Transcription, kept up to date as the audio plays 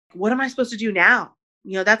what am I supposed to do now?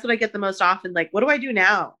 That's what I get the most often. Like, what do I do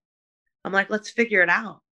now? I'm like, let's figure it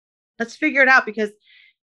out. Let's figure it out, because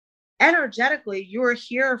energetically, you're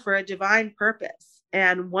here for a divine purpose.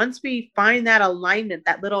 And once we find that alignment,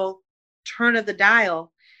 that little turn of the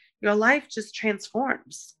dial, your life just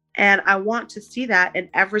transforms. And I want to see that in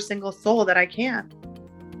every single soul that I can.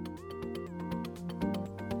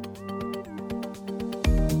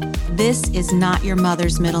 This is not your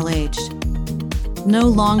mother's middle-aged. No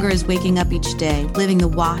longer is waking up each day, living the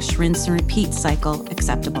wash, rinse, and repeat cycle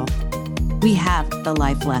acceptable. We have the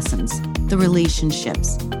life lessons, the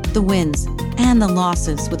relationships, the wins, and the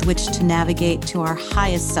losses with which to navigate to our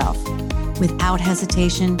highest self without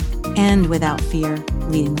hesitation and without fear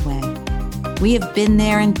leading the way. We have been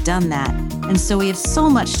there and done that, and so we have so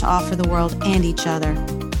much to offer the world and each other.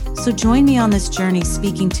 So join me on this journey,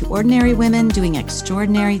 speaking to ordinary women doing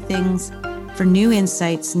extraordinary things for new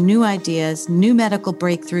insights, new ideas, new medical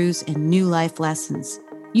breakthroughs, and new life lessons.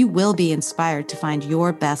 You will be inspired to find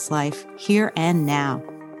your best life here and now.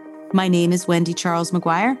 My name is Wendy Charles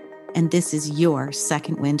McGuire, and this is your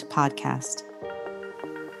Second Wind podcast.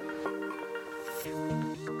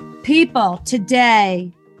 People,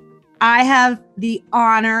 today I have the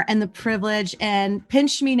honor and the privilege, and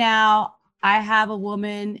pinch me now, I have a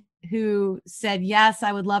woman who said, yes,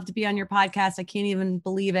 I would love to be on your podcast. I can't even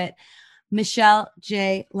believe it. Michelle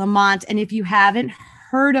J. Lamont. And if you haven't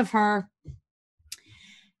heard of her,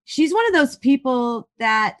 she's one of those people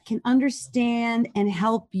that can understand and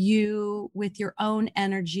help you with your own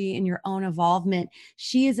energy and your own evolvement.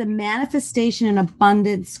 She is a manifestation and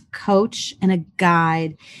abundance coach and a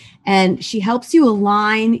guide, and she helps you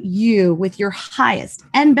align you with your highest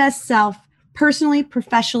and best self, personally,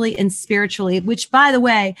 professionally, and spiritually, which, by the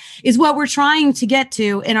way, is what we're trying to get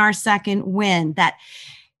to in our second win. That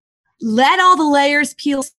let all the layers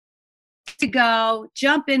peel to go,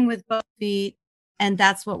 jump in with both feet. And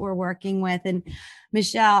that's what we're working with. And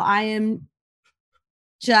Michelle, I am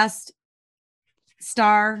just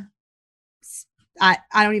I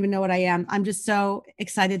don't even know what I am. I'm just so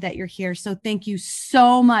excited that you're here. So thank you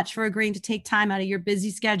so much for agreeing to take time out of your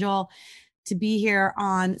busy schedule to be here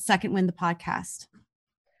on Second Wind, the podcast.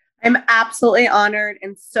 I'm absolutely honored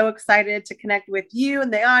and so excited to connect with you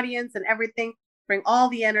and the audience and everything. Bring all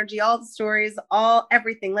the energy, all the stories,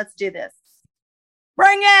 everything. Let's do this.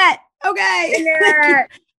 Bring it. Okay. Bring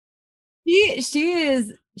it.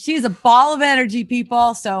 She is a ball of energy,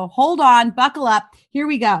 people. So hold on, buckle up. Here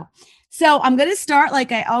we go. So I'm going to start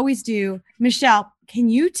like I always do. Michelle, can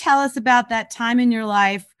you tell us about that time in your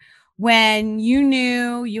life when you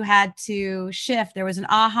knew you had to shift? There was an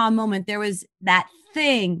aha moment. There was that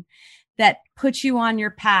thing that put you on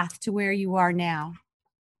your path to where you are now.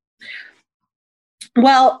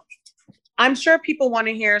 Well, I'm sure people want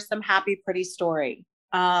to hear some happy, pretty story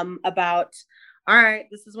about, all right,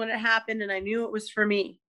 this is when it happened and I knew it was for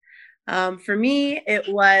me. For me, it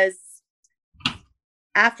was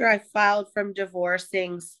after I filed from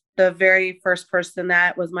divorcing the very first person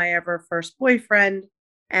that was my ever first boyfriend,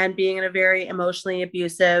 and being in a very emotionally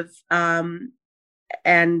abusive and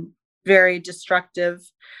very destructive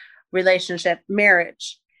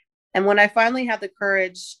marriage. And when I finally had the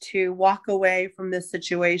courage to walk away from this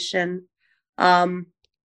situation, it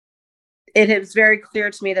was very clear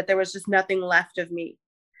to me that there was just nothing left of me.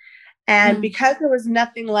 And because there was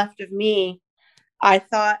nothing left of me, I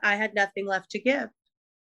thought I had nothing left to give.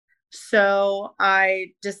 So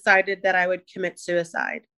I decided that I would commit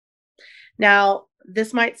suicide. Now,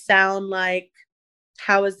 this might sound like,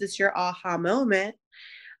 how is this your aha moment?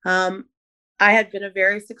 I had been a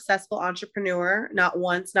very successful entrepreneur, not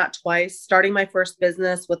once, not twice, starting my first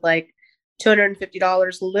business with like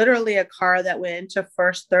 $250, literally a car that went into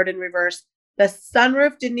first, third, and reverse. The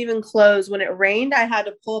sunroof didn't even close. When it rained, I had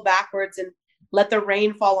to pull backwards and let the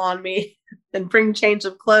rain fall on me and bring change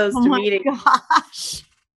of clothes to meetings. Gosh.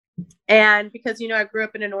 And because, I grew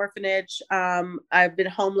up in an orphanage, I've been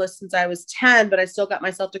homeless since I was 10, but I still got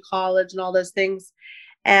myself to college and all those things.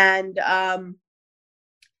 And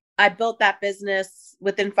I built that business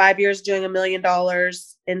within 5 years, doing $1 million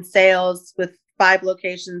in sales with 5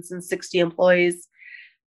 locations and 60 employees.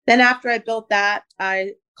 Then after I built that,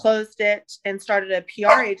 I closed it and started a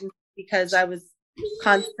PR agency because I was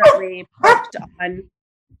constantly booked on.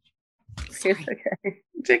 It's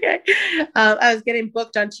okay. I was getting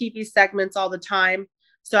booked on TV segments all the time.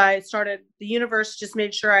 So I started, the universe just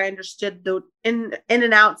made sure I understood the in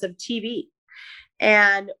and outs of TV.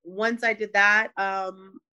 And once I did that,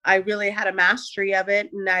 I really had a mastery of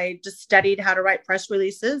it. And I just studied how to write press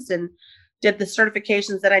releases and did the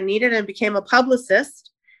certifications that I needed and became a publicist.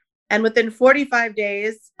 And within 45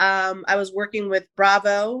 days, I was working with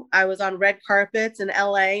Bravo. I was on red carpets in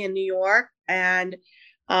LA and New York. And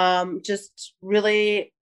just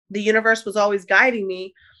really, the universe was always guiding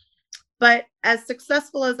me. But as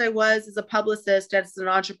successful as I was as a publicist, as an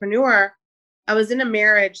entrepreneur, I was in a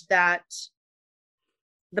marriage that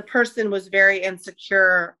the person was very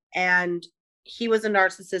insecure, and he was a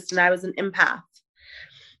narcissist and I was an empath.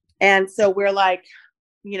 And so we're like,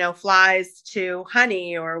 flies to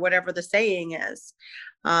honey, or whatever the saying is.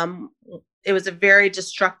 It was a very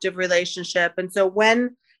destructive relationship. And so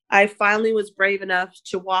when I finally was brave enough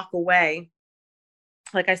to walk away,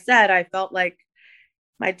 like I said, I felt like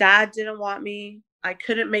my dad didn't want me. I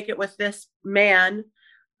couldn't make it with this man.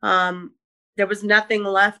 There was nothing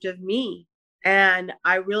left of me. And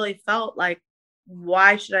I really felt like,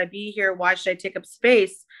 why should I be here? Why should I take up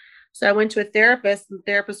space? So I went to a therapist, and the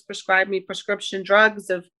therapist prescribed me prescription drugs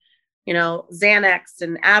of, Xanax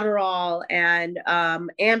and Adderall and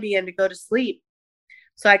Ambien to go to sleep.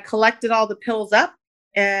 So I collected all the pills up,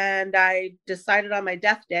 and I decided on my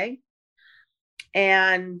death day,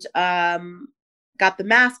 and got the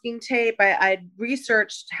masking tape. I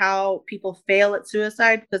researched how people fail at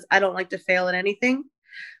suicide, because I don't like to fail at anything.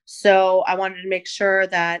 So I wanted to make sure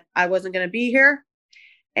that I wasn't going to be here,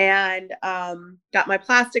 and got my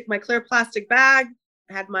clear plastic bag.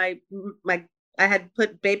 I had I had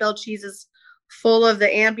put Baybell cheeses full of the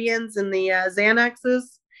Ambiens and the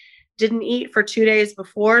Xanaxes. Didn't eat for 2 days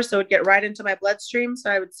before, so it would get right into my bloodstream, so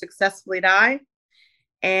I would successfully die.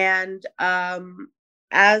 And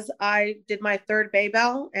as I did my third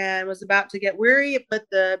Baybell and was about to get weary, I put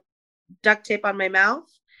the duct tape on my mouth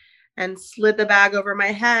and slid the bag over my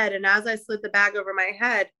head. And as I slid the bag over my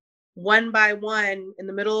head, one by one, in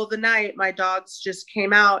the middle of the night, my dogs just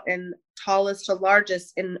came out, and tallest to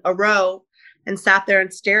largest in a row, and sat there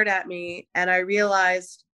and stared at me. And I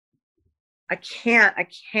realized I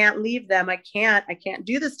can't leave them. I can't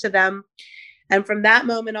do this to them. And from that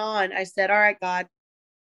moment on, I said, all right, God,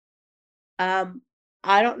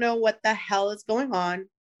 I don't know what the hell is going on,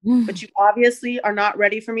 but you obviously are not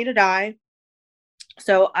ready for me to die.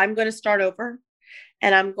 So I'm going to start over,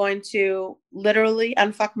 and I'm going to literally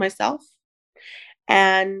unfuck myself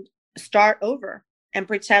and start over and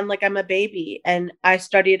pretend like I'm a baby. And I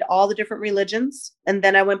studied all the different religions. And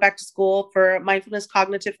then I went back to school for mindfulness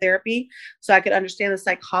cognitive therapy, so I could understand the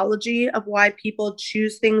psychology of why people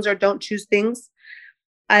choose things or don't choose things.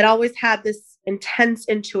 I'd always had this intense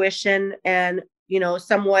intuition and,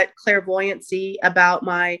 somewhat clairvoyancy about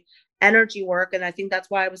my energy work. And I think that's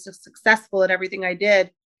why I was so successful at everything I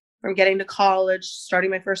did, from getting to college,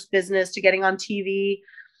 starting my first business, to getting on TV,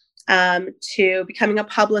 to becoming a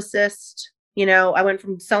publicist. I went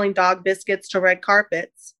from selling dog biscuits to red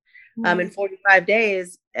carpets in 45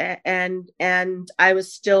 days. And I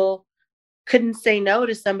was still couldn't say no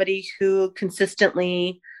to somebody who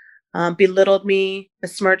consistently belittled me,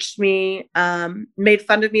 besmirched me, made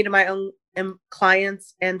fun of me to my own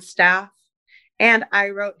clients and staff. And I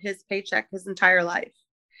wrote his paycheck his entire life.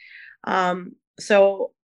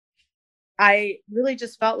 So I really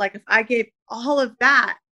just felt like, if I gave all of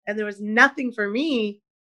that and there was nothing for me,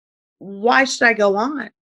 why should I go on?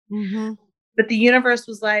 Mm-hmm. But the universe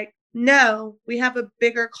was like, no, we have a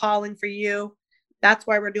bigger calling for you. That's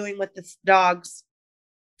why we're doing with the dogs.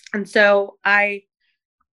 And so I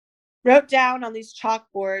wrote down on these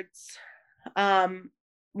chalkboards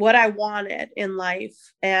what I wanted in life.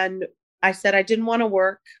 And I said I didn't want to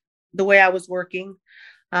work the way I was working.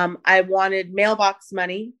 I wanted mailbox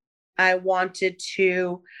money. I wanted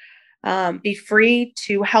to be free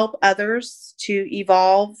to help others to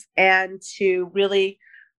evolve and to really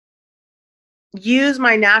use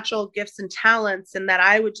my natural gifts and talents, and that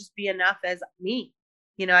I would just be enough as me.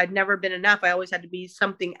 I'd never been enough. I always had to be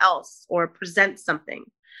something else or present something.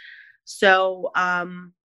 So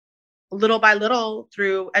little by little,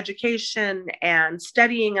 through education and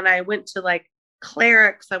studying, and I went to like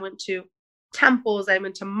clerics, I went to temples, I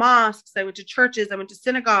went to mosques, I went to churches, I went to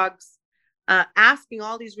synagogues, asking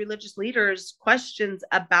all these religious leaders questions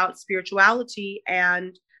about spirituality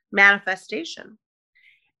and manifestation.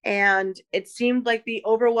 And it seemed like the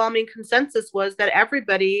overwhelming consensus was that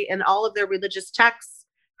everybody in all of their religious texts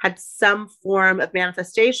had some form of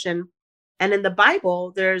manifestation. And in the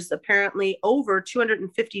Bible, there's apparently over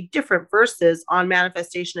 250 different verses on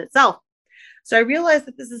manifestation itself. So I realized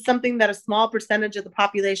that this is something that a small percentage of the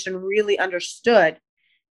population really understood.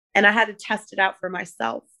 And I had to test it out for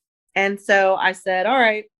myself. And so I said, all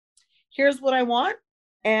right, here's what I want,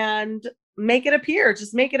 and make it appear,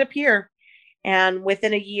 just make it appear. And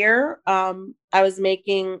within a year, I was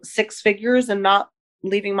making six figures and not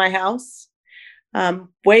leaving my house.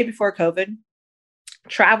 way before COVID,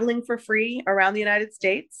 traveling for free around the United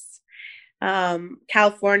States,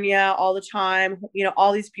 California all the time,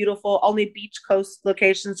 all these beautiful, only beach coast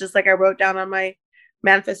locations, just like I wrote down on my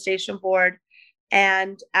manifestation board.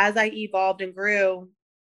 And as I evolved and grew,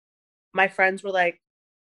 my friends were like,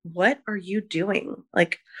 what are you doing?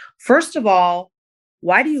 Like, first of all,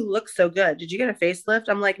 why do you look so good? Did you get a facelift?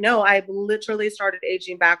 I'm like, no, I literally started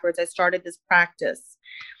aging backwards. I started this practice.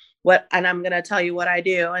 And I'm going to tell you what I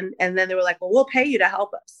do. And then they were like, well, we'll pay you to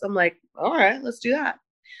help us. I'm like, all right, let's do that.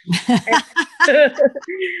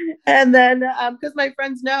 And then, because my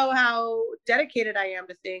friends know how dedicated I am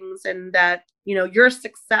to things, and that, your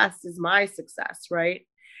success is my success, right?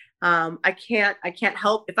 I can't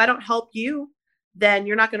help, if I don't help you, then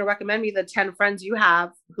you're not going to recommend me the 10 friends you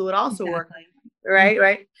have who would also work, right? Mm-hmm.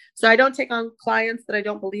 Right. So I don't take on clients that I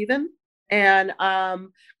don't believe in. And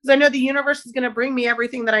because I know the universe is going to bring me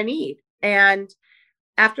everything that I need. And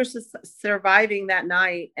after surviving that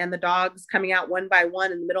night, and the dogs coming out one by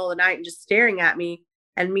one in the middle of the night and just staring at me,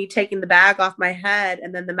 and me taking the bag off my head,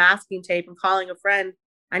 and then the masking tape, and calling a friend,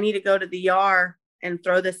 I need to go to the ER and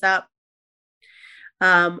throw this up.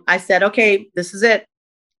 I said, okay, this is it.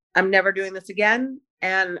 I'm never doing this again.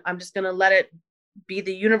 And I'm just going to let it be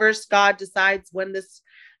the universe. God decides when this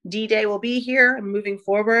D-Day will be here. And moving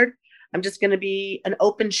forward, I'm just going to be an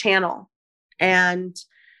open channel. And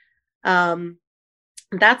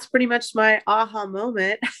that's pretty much my aha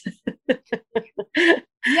moment.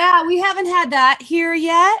 Yeah, we haven't had that here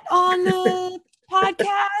yet on the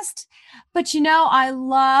podcast. But, I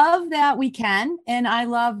love that we can. And I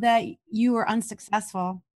love that you were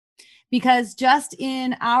unsuccessful. Because just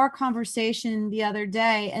in our conversation the other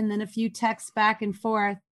day, and then a few texts back and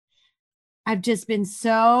forth, I've just been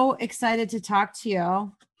so excited to talk to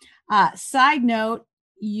you. Side note,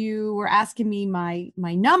 you were asking me my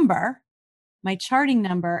number, my charting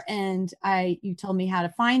number, and you told me how to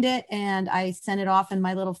find it, and I sent it off in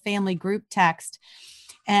my little family group text,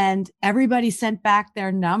 and everybody sent back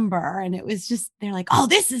their number, and it was just, they're like, oh,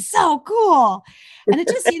 this is so cool. And it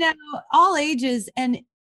just, all ages. And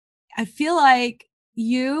I feel like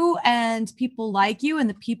you and people like you and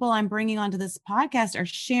the people I'm bringing onto this podcast are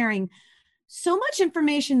sharing so much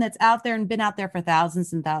information that's out there and been out there for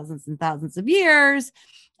thousands and thousands and thousands of years.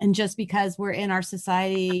 And just because we're in our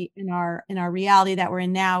society, in our reality that we're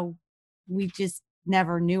in now, we just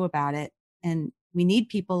never knew about it. And we need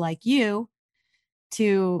people like you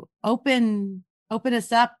to open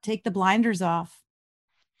us up, take the blinders off.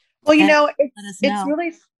 Well,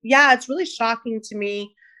 it's really shocking to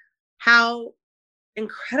me how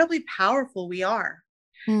incredibly powerful we are.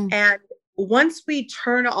 And once we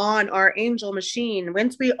turn on our angel machine,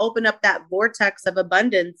 once we open up that vortex of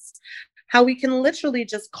abundance, how we can literally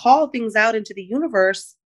just call things out into the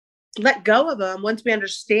universe, let go of them once we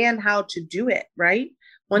understand how to do it, right?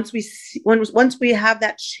 Once we have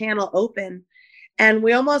that channel open, and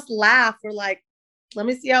we almost laugh, we're like, let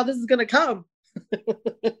me see how this is going to come.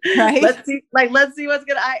 Right? Let's see what's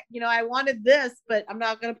going to, I wanted this, but I'm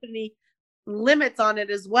not going to put any limits on it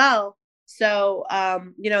as well. So,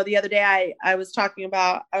 the other day I was talking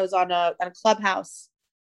about, I was on a Clubhouse,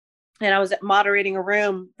 and I was moderating a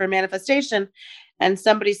room for manifestation, and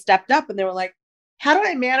somebody stepped up and they were like, how do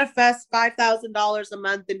I manifest $5,000 a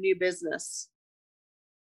month in new business?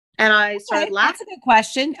 And I started laughing. That's a good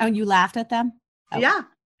question. Oh, you laughed at them? Oh. Yeah.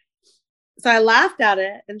 So I laughed at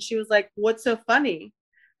it, and she was like, what's so funny?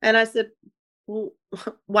 And I said, well,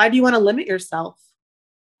 why do you want to limit yourself?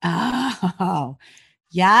 Oh,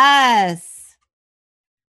 yes.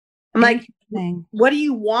 I'm like, what do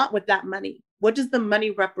you want with that money? What does the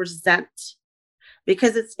money represent?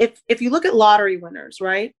 Because if you look at lottery winners,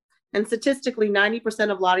 right? And statistically,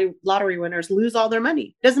 90% of lottery winners lose all their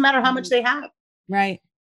money. Doesn't matter how much they have. Right.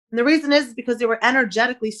 And the reason is because they were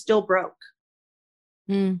energetically still broke.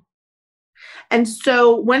 And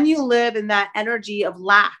so when you live in that energy of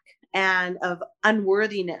lack and of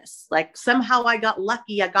unworthiness, like somehow I got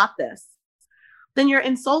lucky, I got this, then you're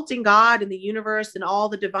insulting God and the universe and all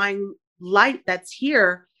the divine light that's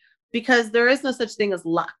here, because there is no such thing as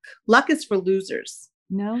luck. Luck is for losers.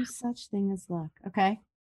 No such thing as luck. Okay.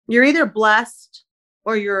 You're either blessed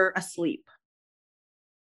or you're asleep.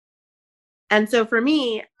 And so for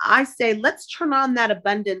me, I say, let's turn on that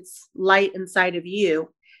abundance light inside of you.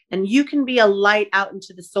 And you can be a light out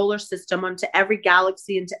into the solar system, onto every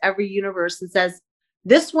galaxy, into every universe, and says,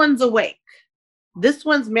 this one's awake. This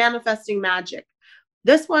one's manifesting magic.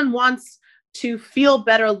 This one wants to feel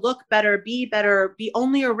better, look better, be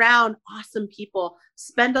only around awesome people,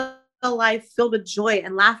 spend a life filled with joy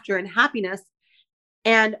and laughter and happiness.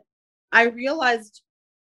 And I realized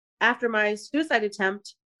after my suicide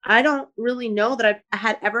attempt, I don't really know that I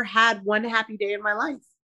had ever had one happy day in my life.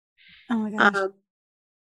 Oh my gosh.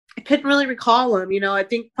 I couldn't really recall them. I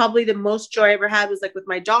think probably the most joy I ever had was like with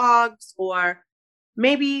my dogs, or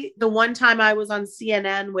maybe the one time I was on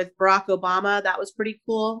CNN with Barack Obama. That was pretty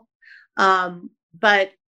cool.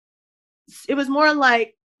 But it was more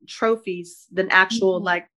like trophies than actual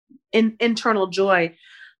like internal joy.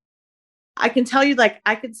 I can tell you, like,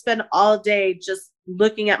 I could spend all day just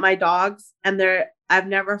looking at my dogs, and I've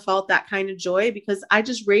never felt that kind of joy, because I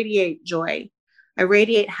just radiate joy. I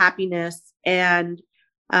radiate happiness. And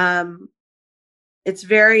it's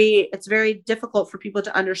very difficult for people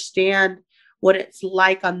to understand what it's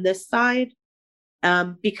like on this side,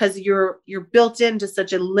 because you're built into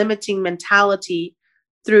such a limiting mentality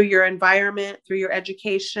through your environment, through your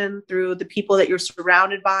education, through the people that you're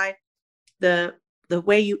surrounded by, the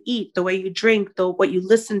way you eat, the way you drink, what you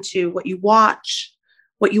listen to, what you watch,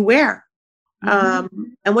 what you wear, and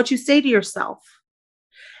what you say to yourself,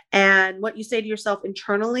 and what you say to yourself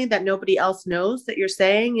internally that nobody else knows that you're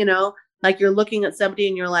saying. Like, you're looking at somebody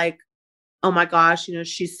and you're like, oh my gosh,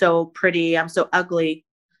 she's so pretty, I'm so ugly.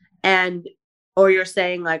 Or you're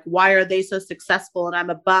saying, like, why are they so successful and I'm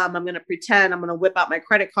a bum? I'm going to pretend, I'm going to whip out my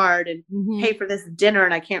credit card and pay for this dinner,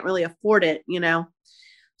 and I can't really afford it.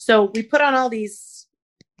 So we put on all these,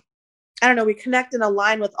 I don't know, we connect and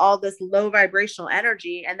align with all this low vibrational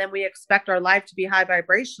energy, and then we expect our life to be high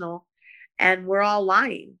vibrational, and we're all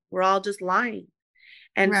lying. We're all just lying.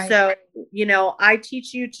 And right. So, I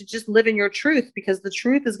teach you to just live in your truth, because the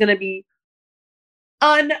truth is going to be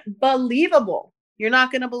unbelievable. You're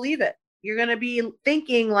not going to believe it. You're going to be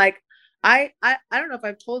thinking like, I don't know if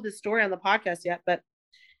I've told this story on the podcast yet, but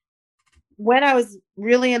when I was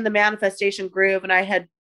really in the manifestation groove, and I had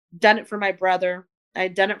done it for my brother, I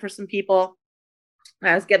had done it for some people,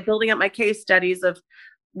 I was building up my case studies of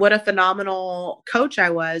what a phenomenal coach I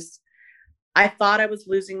was. I thought I was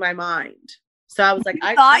losing my mind. So I was like,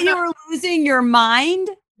 I thought you were losing your mind?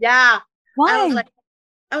 Yeah. Why?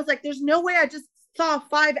 I was like, there's no way I just saw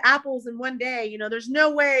 5 apples in one day. There's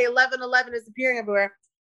no way 1111 is appearing everywhere.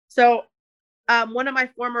 So one of my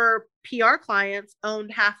former PR clients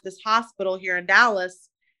owned half this hospital here in Dallas.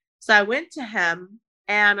 So I went to him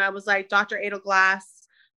and I was like, Dr. Edelglass,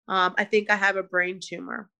 I think I have a brain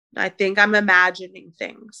tumor. I think I'm imagining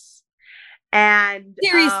things. And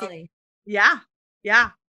seriously. Yeah.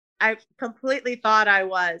 I completely thought I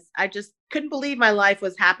was. I just couldn't believe my life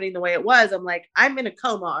was happening the way it was. I'm like, I'm in a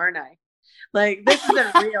coma, aren't I? Like, this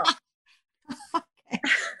isn't real.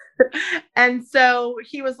 And so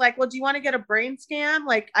he was like, well, do you want to get a brain scan?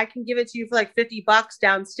 Like, I can give it to you for like $50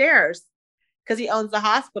 downstairs, because he owns the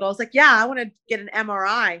hospital. I was like, yeah, I want to get an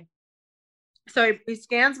MRI. So he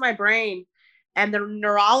scans my brain, and the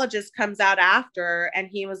neurologist comes out after, and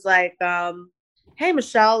he was like, hey,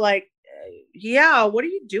 Michelle, like, yeah, what are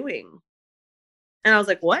you doing? And I was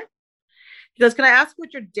like, what? He goes, can I ask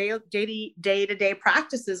what your day-to-day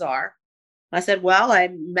practices are? I said, well, I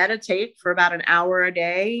meditate for about an hour a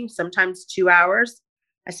day, sometimes 2 hours.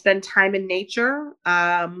 I spend time in nature.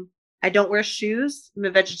 I don't wear shoes. I'm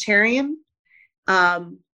a vegetarian. I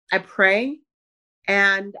pray,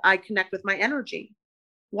 and I connect with my energy.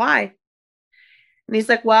 Why? And he's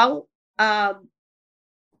like, well,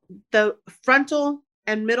 the frontal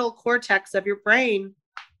and middle cortex of your brain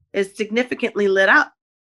is significantly lit up.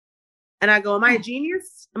 And I go, am I a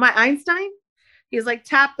genius? Am I Einstein? He's like,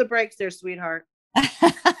 tap the brakes there, sweetheart.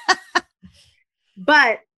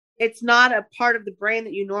 But it's not a part of the brain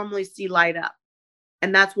that you normally see light up.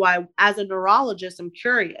 And that's why, as a neurologist, I'm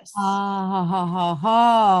curious. Oh.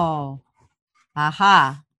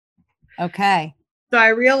 Aha. Okay. So I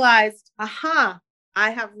realized, I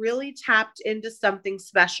have really tapped into something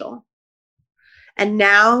special. And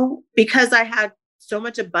now, because I had so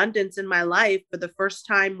much abundance in my life for the first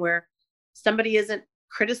time, where somebody isn't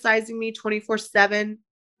criticizing me 24/7,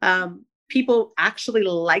 people actually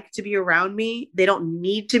like to be around me. They don't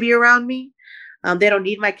need to be around me. They don't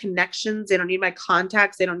need my connections. They don't need my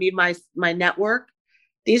contacts. They don't need my network.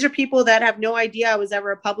 These are people that have no idea I was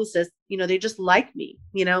ever a publicist. They just like me.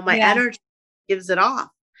 My energy gives it off.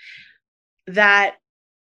 That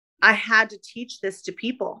I had to teach this to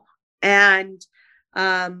people. And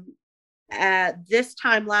at this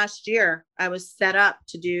time last year, I was set up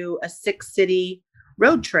to do a 6-city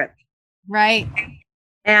road trip. Right.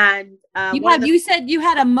 And you said you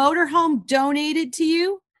had a motorhome donated to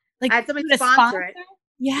you? Like, I had somebody sponsor it.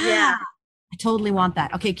 Yeah. I totally want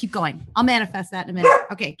that. Okay, keep going. I'll manifest that in a minute.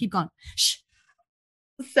 Okay, keep going. Shh.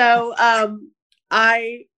 So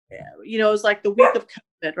it was like the week of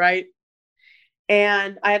COVID, right?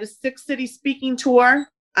 And I had a 6-city speaking tour.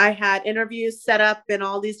 I had interviews set up in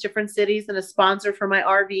all these different cities and a sponsor for my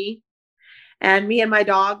RV. And me and my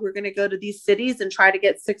dog were going to go to these cities and try to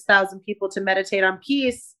get 6,000 people to meditate on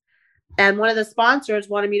peace. And one of the sponsors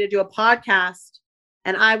wanted me to do a podcast.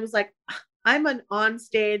 And I was like, I'm an on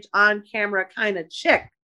stage, on camera kind of chick.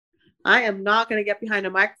 I am not going to get behind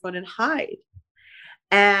a microphone and hide.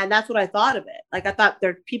 And that's what I thought of it. Like, I thought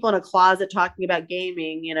there are people in a closet talking about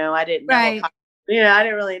gaming. I didn't know. Right. I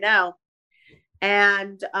didn't really know.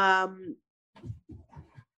 And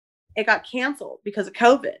it got canceled because of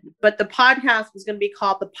COVID. But the podcast was going to be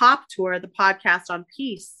called The Pop Tour, the podcast on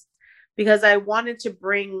peace, because I wanted to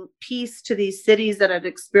bring peace to these cities that had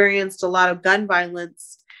experienced a lot of gun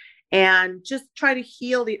violence and just try to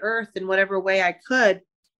heal the earth in whatever way I could.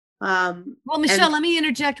 Well, Michelle, let me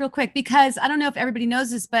interject real quick, because I don't know if everybody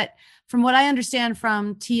knows this, but from what I understand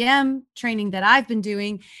from TM training that I've been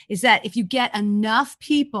doing is that if you get enough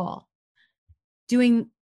people doing,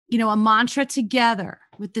 a mantra together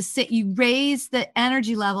with you raise the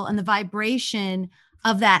energy level and the vibration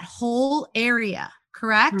of that whole area,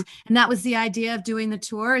 correct? Mm-hmm. And that was the idea of doing the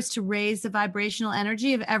tour, is to raise the vibrational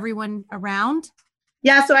energy of everyone around.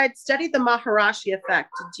 Yeah. So I'd studied the Maharishi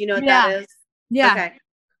effect. Do you know what that is? Yeah. Okay.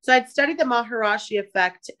 So I'd studied the Maharishi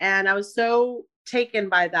effect, and I was so taken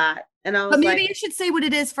by that. And I was But maybe you should say what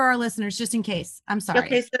it is for our listeners, just in case. I'm sorry.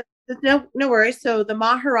 Okay. So no worries. So the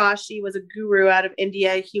Maharishi was a guru out of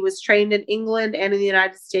India. He was trained in England and in the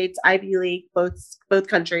United States, Ivy League, both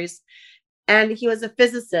countries. And he was a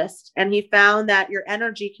physicist, and he found that your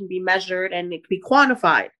energy can be measured and it can be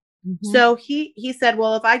quantified. Mm-hmm. So he said,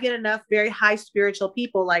 well, if I get enough very high spiritual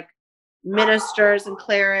people, like ministers and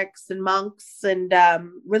clerics and monks and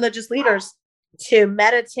religious leaders, to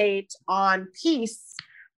meditate on peace,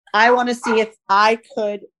 I want to see if I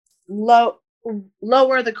could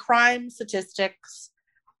lower the crime statistics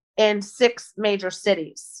in 6 major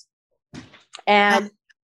cities. And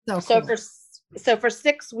so for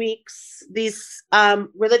 6 weeks, these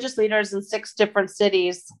religious leaders in 6 different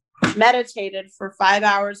cities meditated for 5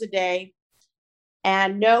 hours a day,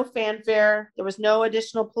 and no fanfare. There was no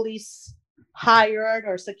additional police hired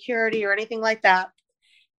or security or anything like that.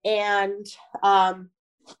 And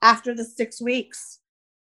after the 6 weeks,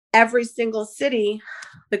 every single city,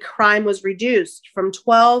 the crime was reduced from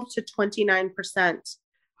 12 to 29%.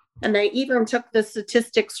 And they even took the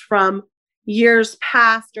statistics from years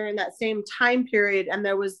past during that same time period, and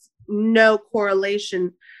there was no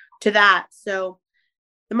correlation to that. So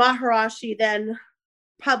the Maharishi then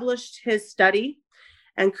published his study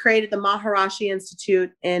and created the Maharishi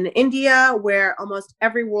Institute in India, where almost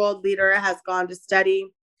every world leader has gone to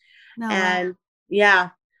study. No. And yeah,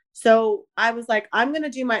 so I was like, I'm going to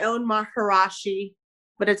do my own Maharishi,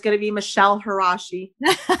 but it's going to be Michelle Harashi.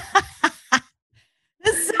 That's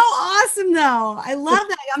so awesome, though. I love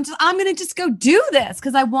that. I'm going to just go do this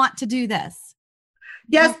because I want to do this.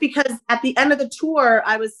 Yes, because at the end of the tour,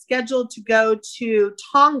 I was scheduled to go to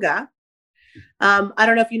Tonga. I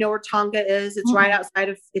don't know if you know where Tonga is. It's right outside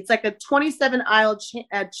of, it's like a 27-isle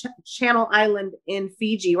channel island in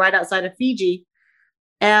Fiji, right outside of Fiji.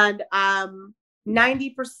 And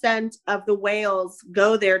 90% of the whales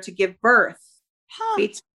go there to give birth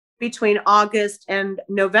between August and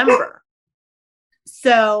November.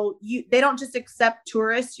 So they don't just accept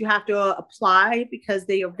tourists. You have to apply because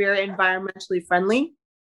they are very environmentally friendly.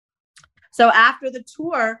 So after the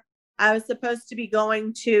tour, I was supposed to be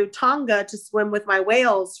going to Tonga to swim with my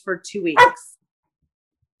whales for 2 weeks.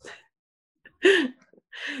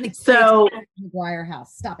 So McGuire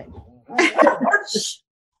House, stop it.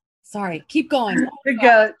 Sorry, keep going. Good.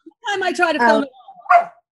 Time I try to film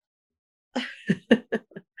it.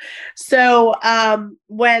 So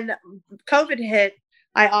when COVID hit,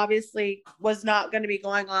 I obviously was not going to be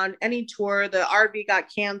going on any tour. The RV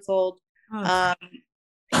got canceled.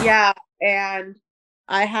 And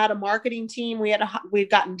I had a marketing team. We'd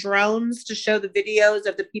gotten drones to show the videos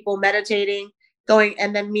of the people meditating,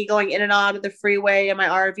 and then me going in and out of the freeway in my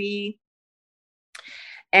RV.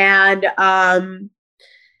 And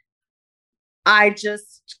I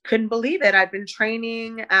just couldn't believe it. I've been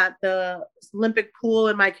training at the Olympic pool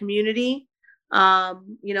in my community.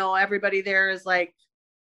 Everybody there is like,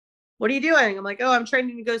 what are you doing? I'm like, oh, I'm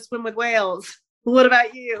training to go swim with whales. What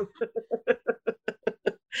about you?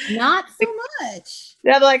 Not so much.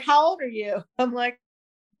 Yeah, they're like, how old are you? I'm like,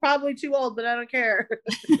 probably too old, but I don't care.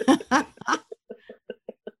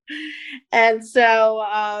 And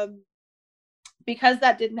so because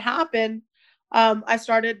that didn't happen, I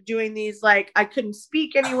started doing these, like, I couldn't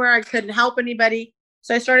speak anywhere. I couldn't help anybody.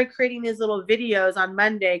 So I started creating these little videos on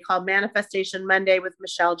Monday called Manifestation Monday with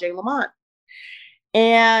Michelle J. Lamont.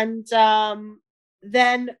 And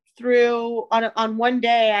then through on one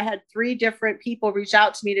day, I had 3 different people reach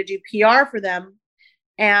out to me to do PR for them.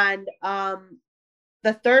 And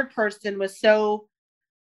the third person was so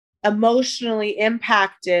emotionally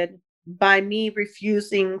impacted by me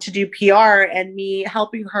refusing to do PR and me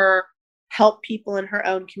helping her help people in her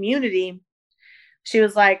own community. She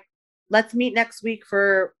was like, let's meet next week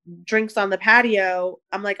for drinks on the patio.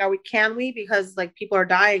 I'm like, can we? Because like people are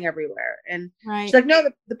dying everywhere. And she's like, no,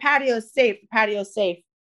 the patio is safe. The patio is safe.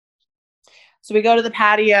 So we go to the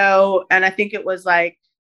patio, and I think it was like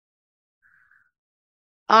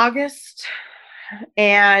August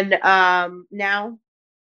and now.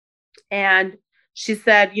 And she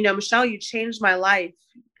said, Michelle, you changed my life.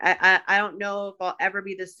 I don't know if I'll ever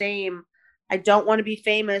be the same. I don't want to be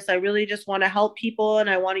famous. I really just want to help people,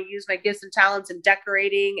 and I want to use my gifts and talents in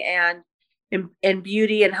decorating and in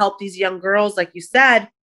beauty and help these young girls, like you said.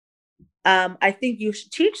 I think you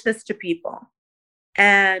should teach this to people.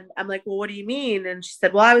 And I'm like, well, what do you mean? And she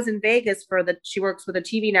said, well, I was in Vegas she works with a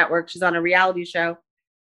TV network. She's on a reality show.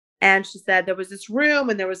 And she said there was this room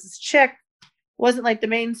and there was this chick. It wasn't like the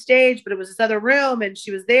main stage, but it was this other room, and she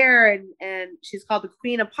was there, and she's called the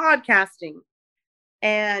Queen of Podcasting.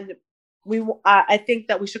 And I think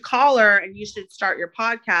that we should call her, and you should start your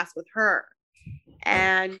podcast with her.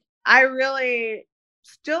 And I really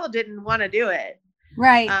still didn't want to do it.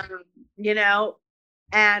 Right.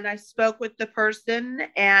 And I spoke with the person,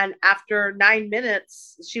 and after 9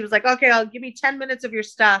 minutes, she was like, okay, I'll give me 10 minutes of your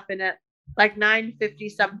stuff. And at like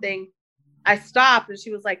 9:50 something, I stopped, and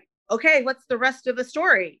she was like, okay, what's the rest of the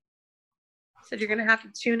story? I said, you're going to have to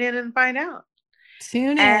tune in and find out.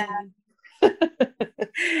 Tune in.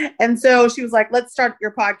 And so she was like, let's start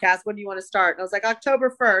your podcast. When do you want to start? And I was like,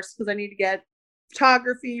 October 1st, because I need to get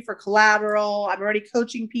photography for collateral. I'm already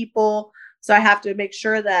coaching people. So I have to make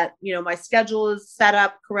sure that, my schedule is set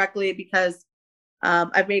up correctly, because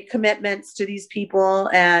I've made commitments to these people.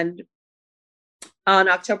 And on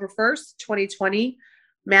October 1st, 2020,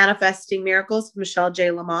 Manifesting Miracles with Michelle J.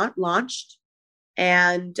 Lamont launched.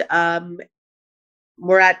 And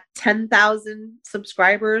we're at 10,000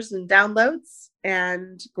 subscribers and downloads,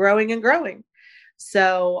 and growing and growing.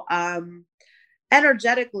 So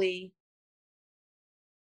energetically,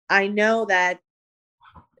 I know that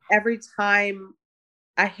every time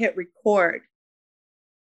I hit record,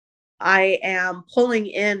 I am pulling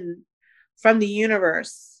in from the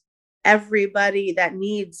universe everybody that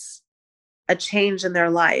needs a change in their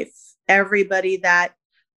life, everybody that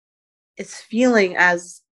is feeling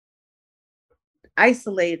as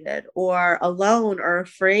isolated or alone or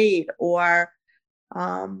afraid or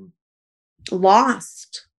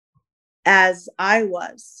lost as I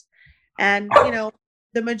was. And,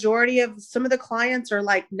 the majority of some of the clients are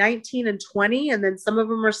like 19 and 20, and then some of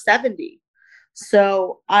them are 70.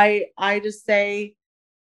 So I just say,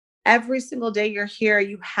 every single day you're here,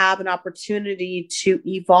 you have an opportunity to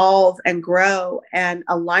evolve and grow and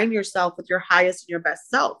align yourself with your highest and your best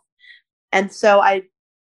self. And so I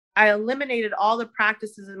eliminated all the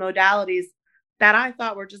practices and modalities that I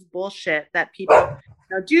thought were just bullshit, that people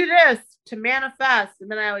do this to manifest.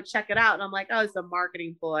 And then I would check it out, and I'm like, oh, it's a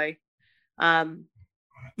marketing ploy.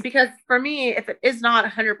 Because for me, if it is not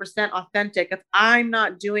 100% authentic, if I'm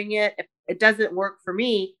not doing it, if it doesn't work for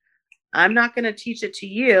me, I'm not going to teach it to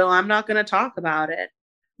you. I'm not going to talk about it.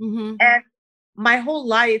 Mm-hmm. And my whole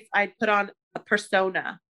life, I put on a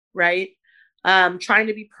persona, right? Trying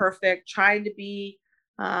to be perfect, trying to be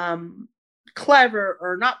clever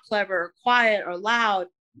or not clever, or quiet or loud.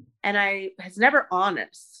 And I was never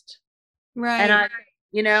honest. Right. And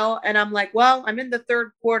and I'm like, well, I'm in the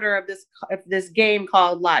third quarter of this game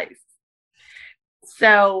called life.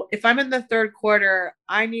 So if I'm in the third quarter,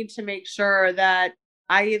 I need to make sure that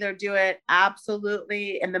I either do it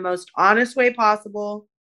absolutely in the most honest way possible,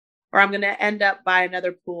 or I'm going to end up by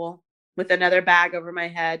another pool with another bag over my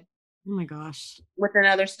head. Oh my gosh. With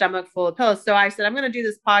another stomach full of pills. So I said, I'm going to do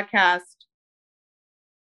this podcast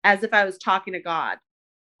as if I was talking to God.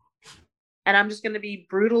 And I'm just going to be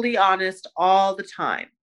brutally honest all the time.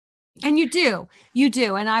 And you do.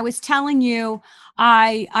 And I was telling you,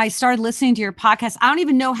 I started listening to your podcast. I don't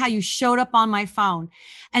even know how you showed up on my phone.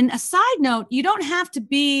 And a side note, you don't have to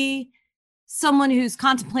be someone who's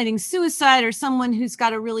contemplating suicide or someone who's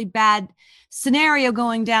got a really bad scenario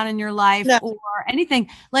going down in your life or anything.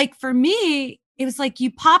 Like for me, it was like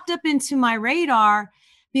you popped up into my radar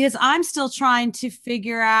because I'm still trying to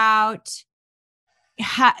figure out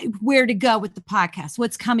where to go with the podcast,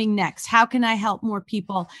 what's coming next, how can I help more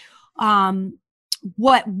people, how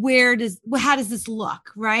does this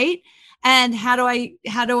look, right? And how do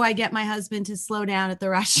I get my husband to slow down at the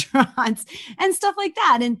restaurants and stuff like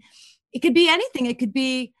that. And it could be anything. It could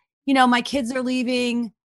be, my kids are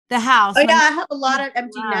leaving the house. Oh yeah, I have a lot of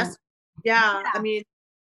empty nest. Yeah. I mean,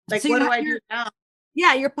 like, So what do I do now?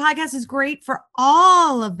 Yeah, your podcast is great for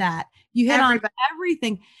all of that. You hit on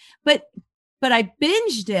everything. But I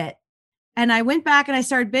binged it, and I went back and I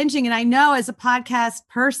started binging. And I know, as a podcast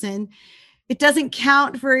person, it doesn't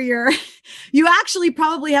count for you actually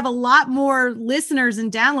probably have a lot more listeners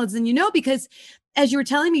and downloads than because, as you were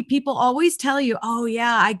telling me, people always tell you, oh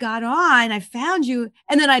yeah, I got on, I found you.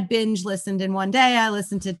 And then I binge listened in one day. I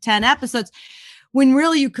listened to 10 episodes, when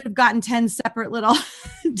really you could have gotten 10 separate little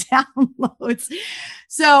downloads.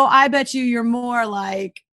 So I bet you're more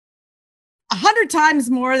like 100 times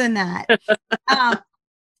more than that.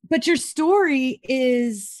 But your story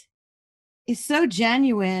is so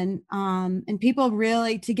genuine. And people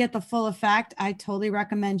really, to get the full effect, I totally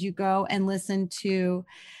recommend you go and listen to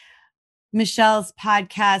Michelle's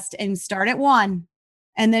podcast and start at 1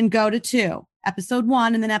 and then go to 2, episode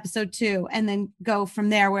 1 and then episode 2, and then go from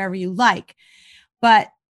there wherever you like. But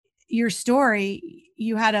your story,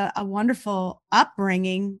 you had a wonderful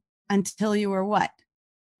upbringing until you were what,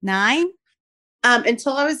 9?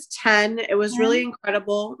 Until I was 10, it was really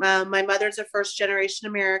incredible. My mother's a first generation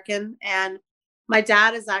American, and my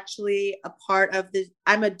dad is actually a part of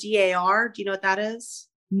I'm a DAR. Do you know what that is?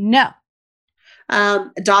 No.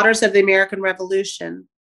 Daughters of the American Revolution.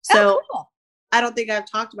 So cool. I don't think I've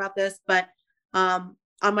talked about this, but on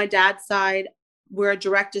my dad's side, we're a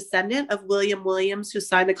direct descendant of William Williams, who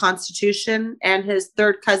signed the Constitution, and his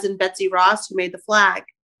third cousin, Betsy Ross, who made the flag.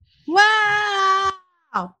 Wow.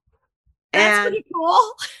 That's pretty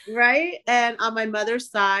cool. Right. And on my mother's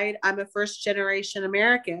side, I'm a first generation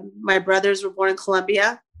American. My brothers were born in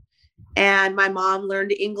Colombia, and my mom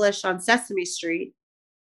learned English on Sesame Street.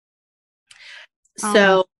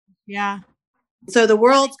 So, yeah. So the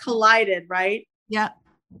worlds collided, right? Yeah.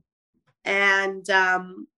 And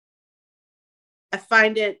I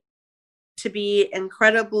find it to be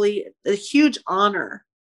a huge honor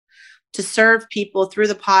to serve people through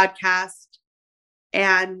the podcast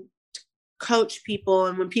and coach people.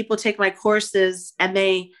 And when people take my courses and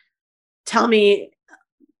they tell me,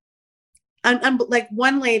 I'm like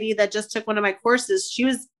one lady that just took one of my courses, she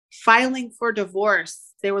was filing for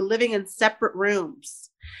divorce. They were living in separate rooms,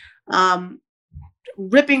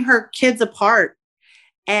 ripping her kids apart.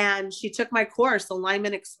 And she took my course,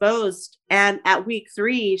 Alignment Exposed. And at week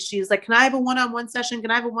 3, she's like, can I have a one-on-one session?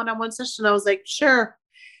 Can I have a one-on-one session? I was like, sure.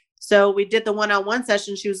 So we did the one-on-one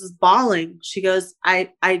session. She was just bawling. She goes,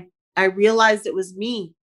 I realized it was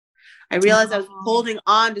me. I realized I was holding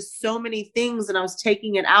on to so many things, and I was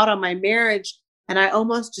taking it out on my marriage, and I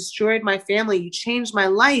almost destroyed my family. You changed my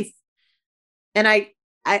life. And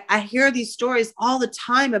I hear these stories all the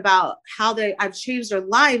time about how I've changed their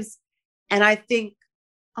lives. And I think,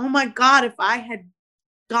 oh my God, if I had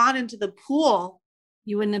gone into the pool,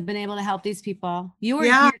 you wouldn't have been able to help these people. You were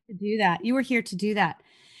here to do that. You were here to do that.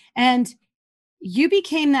 And you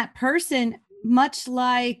became that person, much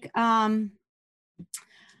like, I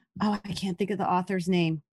can't think of the author's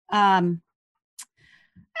name. Wayne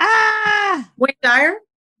Dyer?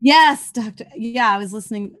 Yes, Doctor. Yeah, I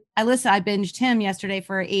binged him yesterday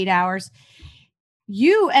for 8 hours.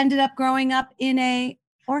 You ended up growing up in a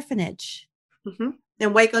orphanage. Mm-hmm.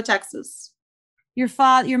 In Waco, Texas. Your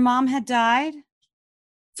mom had died?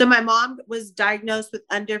 So my mom was diagnosed with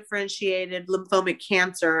undifferentiated lymphomic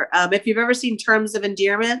cancer. If you've ever seen Terms of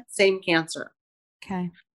Endearment, same cancer. Okay.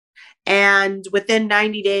 And within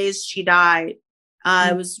 90 days, she died.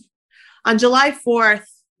 It was on July 4th.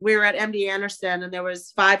 We were at MD Anderson, and there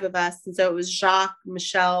was 5 of us. And so it was Jacques,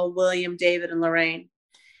 Michelle, William, David, and Lorraine.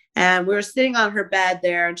 And we were sitting on her bed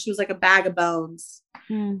there, and she was like a bag of bones.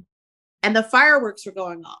 And the fireworks were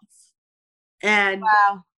going off. And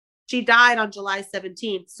she died on July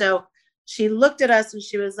 17th. So she looked at us and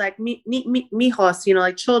she was like, mijos,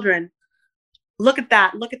 like children, look at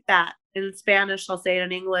that. Look at that. In Spanish, I'll say it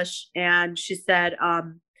in English. And she said,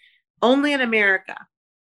 only in America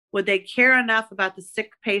would they care enough about the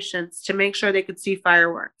sick patients to make sure they could see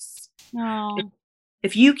fireworks.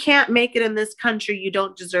 If you can't make it in this country, you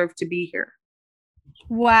don't deserve to be here.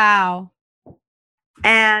 Wow.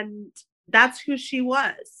 And that's who she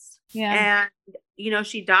was. Yeah. And,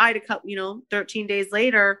 she died 13 days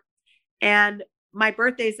later, and my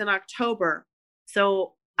birthday's in October.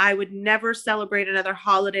 So I would never celebrate another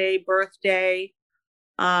holiday, birthday,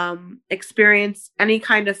 experience any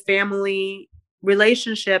kind of family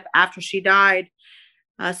relationship after she died.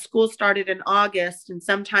 School started in August, and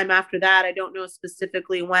sometime after that, I don't know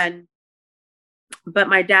specifically when, but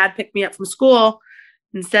my dad picked me up from school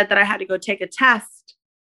and said that I had to go take a test.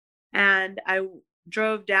 And I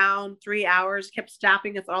drove down 3 hours, kept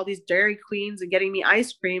stopping at all these Dairy Queens and getting me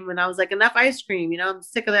ice cream. And I was like, enough ice cream. I'm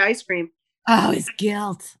sick of the ice cream. Oh, it's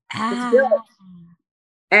guilt. It's guilt.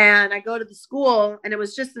 And I go to the school and it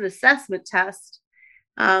was just an assessment test.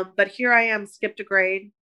 But here I am, skipped a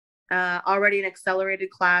grade, already in accelerated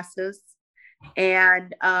classes.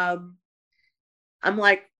 And I'm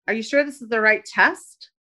like, are you sure this is the right test?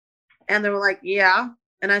 And they were like, yeah.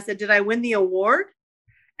 And I said, did I win the award?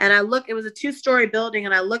 And it was a 2-story building.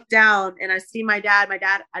 And I looked down and I see my dad,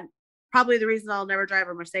 probably the reason I'll never drive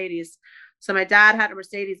a Mercedes. So my dad had a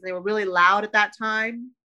Mercedes and they were really loud at that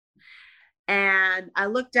time. And I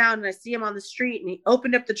looked down and I see him on the street and he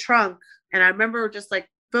opened up the trunk. And I remember just like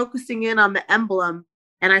focusing in on the emblem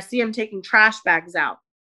and I see him taking trash bags out.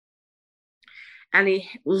 And he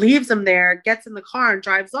leaves them there, gets in the car and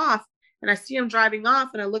drives off. And I see him driving off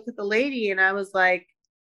and I look at the lady and I was like,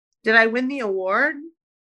 did I win the award?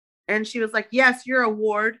 And she was like, yes, your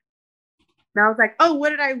award. And I was like, oh, what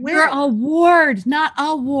did I win? Your award, not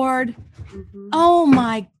award. Mm-hmm. Oh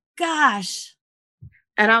my gosh.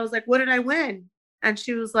 And I was like, what did I win? And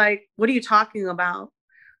she was like, what are you talking about?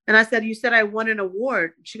 And I said, you said I won an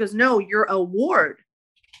award. She goes, no, your award.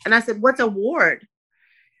 And I said, what's award?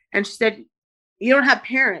 And she said, you don't have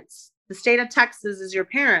parents. The state of Texas is your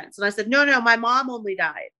parents. And I said, no, my mom only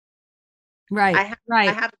died. Right. I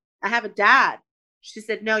have a dad. She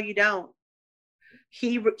said, no, you don't.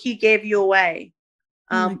 He gave you away.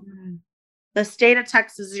 The state of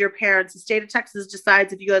Texas is your parents. The state of Texas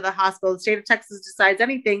decides if you go to the hospital. The state of Texas decides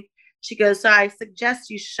anything. She goes, so I suggest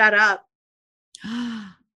you shut up.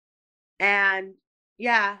 And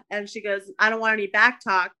yeah. And she goes, I don't want any back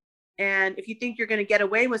talk. And if you think you're going to get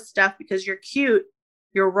away with stuff because you're cute,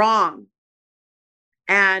 you're wrong.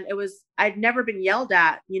 And I'd never been yelled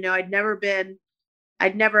at, I'd never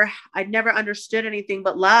understood anything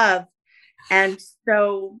but love. And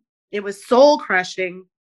so it was soul crushing.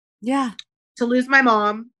 Yeah. To lose my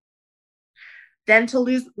mom, then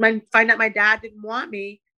find out my dad didn't want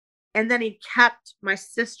me. And then he kept my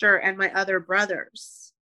sister and my other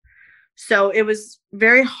brothers. So it was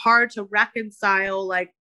very hard to reconcile,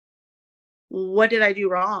 like, what did I do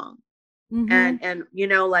wrong? Mm-hmm. And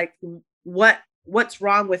like what's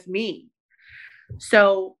wrong with me?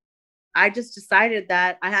 So I just decided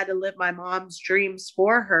that I had to live my mom's dreams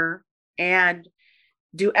for her and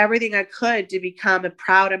do everything I could to become a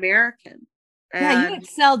proud American. Yeah, you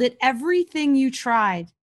excelled at everything you tried.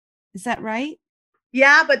 Is that right?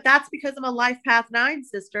 Yeah, but that's because I'm a Life Path 9,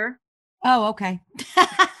 sister. Oh, okay.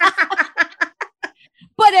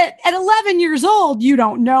 But at 11 years old, you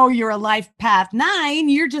don't know you're a Life Path 9.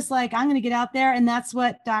 You're just like, I'm going to get out there. And that's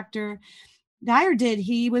what Dr. Dyer did.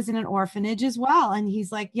 He was in an orphanage as well. And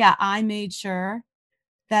he's like, yeah, I made sure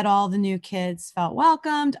that all the new kids felt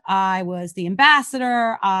welcomed. I was the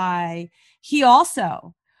ambassador. He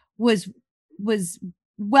also was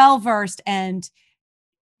well-versed and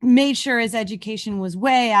made sure his education was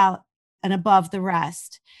way out and above the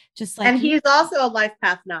rest. Just like, and he's also a Life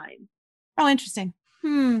Path 9. Oh, interesting.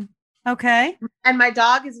 Okay. And my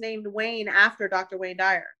dog is named Wayne after Dr. Wayne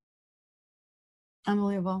Dyer.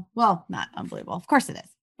 Unbelievable. Well, not unbelievable. Of course it is.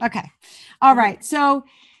 Okay. All right. So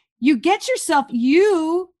you get yourself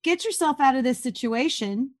out of this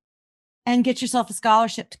situation and get yourself a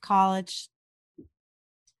scholarship to college,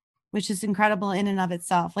 which is incredible in and of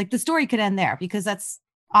itself. Like, the story could end there because that's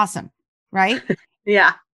awesome. Right?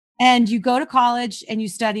 Yeah. And you go to college and you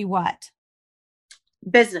study what?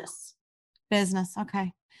 Business.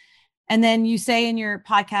 Okay. And then you say in your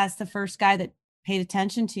podcast, the first guy that paid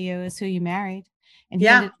attention to you is who you married. And he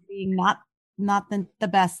ended up being not the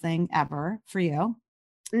best thing ever for you.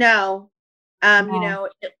 No.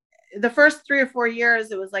 The first 3 or 4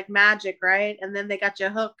 years, it was like magic, right? And then they got you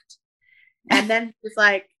hooked. And then it's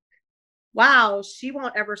like, wow, she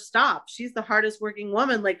won't ever stop. She's the hardest working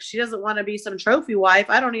woman. Like, she doesn't want to be some trophy wife.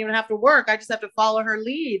 I don't even have to work. I just have to follow her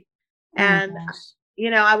lead. And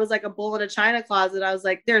I was like a bull in a china closet. I was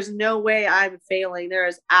like, there's no way I'm failing. There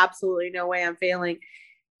is absolutely no way I'm failing.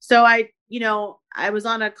 So I was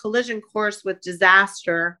on a collision course with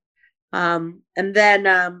disaster. And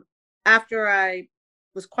then after I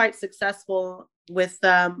was quite successful with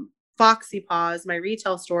Foxy Paws, my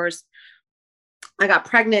retail stores, I got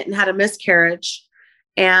pregnant and had a miscarriage.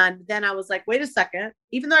 And then I was like, wait a second,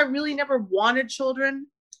 even though I really never wanted children,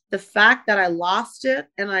 the fact that I lost it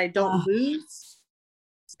and I don't lose,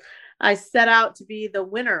 I set out to be the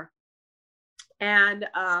winner. And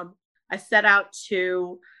I set out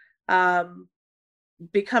to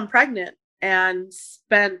become pregnant and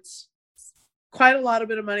spent quite a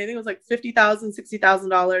bit of money. I think it was like $50,000,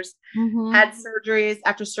 $60,000. Had surgeries.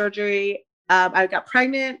 After surgery, I got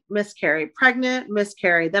pregnant, miscarry.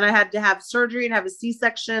 Then I had to have surgery and have a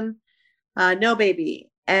C-section, no baby.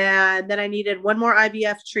 And then I needed one more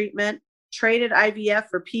IVF treatment, traded IVF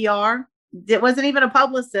for PR. It wasn't even a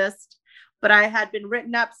publicist, but I had been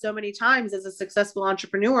written up so many times as a successful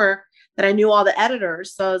entrepreneur that I knew all the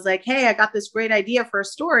editors. So I was like, hey, I got this great idea for a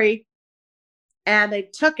story. And they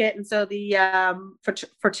took it. And so the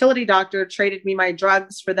fertility doctor traded me my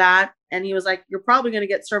drugs for that. And he was like, you're probably going to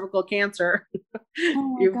get cervical cancer.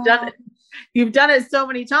 Oh You've done it. You've done it so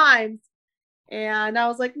many times. And I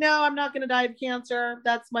was like, no, I'm not going to die of cancer.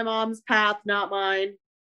 That's my mom's path, not mine.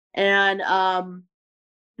 And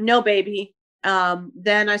no baby.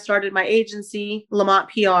 Then I started my agency, Lamont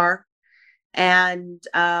PR. And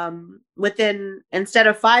instead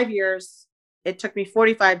of 5 years, it took me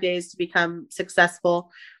 45 days to become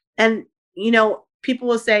successful. And, people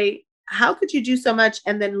will say, how could you do so much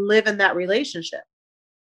and then live in that relationship?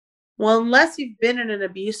 Well, unless you've been in an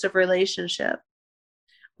abusive relationship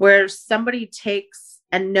where somebody takes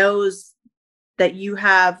and knows that you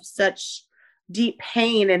have such deep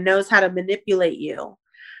pain and knows how to manipulate you.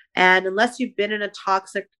 And unless you've been in a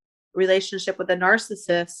toxic relationship with a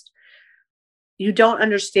narcissist, you don't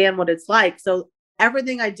understand what it's like. So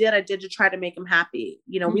everything I did to try to make them happy.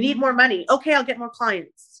 We need more money. Okay, I'll get more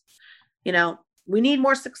clients. We need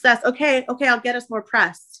more success. Okay, I'll get us more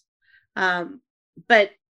press.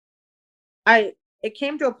 But it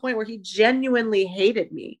came to a point where he genuinely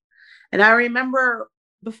hated me. And I remember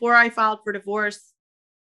before I filed for divorce,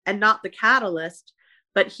 and not the catalyst,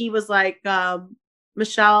 but he was like,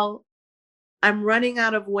 Michelle, I'm running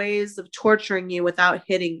out of ways of torturing you without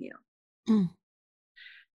hitting you. Mm.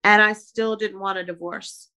 And I still didn't want a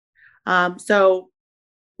divorce. So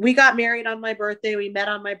we got married on my birthday. We met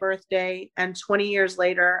on my birthday. And 20 years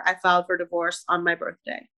later, I filed for divorce on my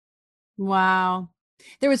birthday. Wow.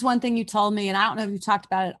 There was one thing you told me, and I don't know if you talked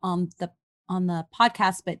about it on the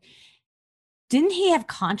podcast, but didn't he have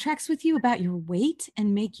contracts with you about your weight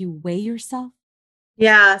and make you weigh yourself?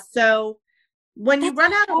 Yeah. So when you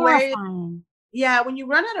run out of ways, when you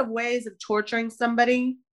run out of ways of torturing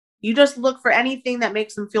somebody, you just look for anything that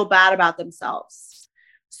makes them feel bad about themselves.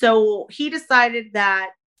 So he decided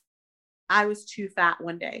that I was too fat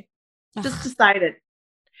one day. Just decided.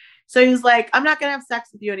 So he was like, I'm not going to have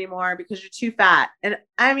sex with you anymore because you're too fat. And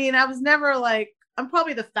I mean, I was never like, I'm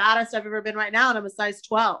probably the fattest I've ever been right now. And I'm a size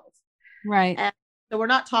 12. Right. And so we're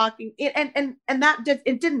not talking and that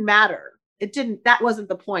it didn't matter. That wasn't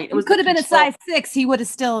the point. It could have been a size 6. He would have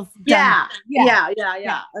still done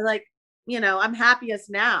yeah. Like, I'm happiest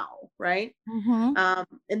now. Right. Mm-hmm.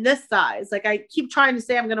 In this size, like I keep trying to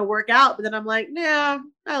say I'm going to work out, but then I'm like, nah,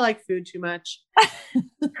 I like food too much.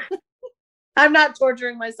 I'm not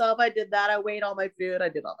torturing myself. I did that. I weighed all my food. I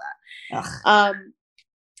did all that.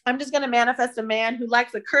 I'm just going to manifest a man who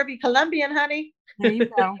likes a curvy Colombian, honey. There you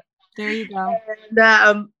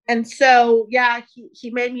go. And so, yeah, he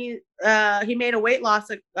made me, he made a weight loss,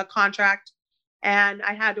 a contract, and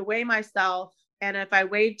I had to weigh myself. And if I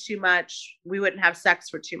weighed too much, we wouldn't have sex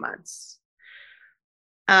for 2 months.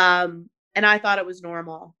 And I thought it was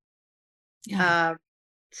normal. Yeah.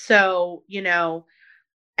 So,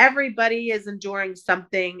 everybody is enduring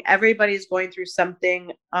something. Everybody's going through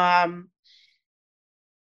something. I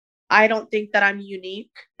don't think that I'm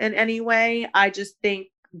unique in any way. I just think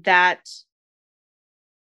that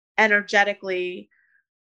energetically,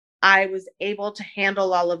 I was able to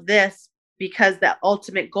handle all of this because the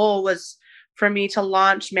ultimate goal was for me to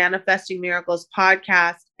launch Manifesting Miracles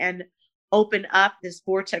podcast and open up this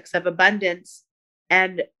vortex of abundance.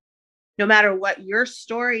 And no matter what your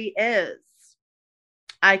story is,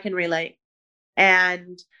 I can relate.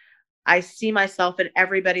 And I see myself in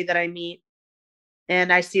everybody that I meet,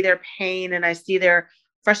 and I see their pain, and I see their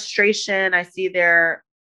frustration. I see their,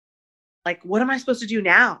 like, what am I supposed to do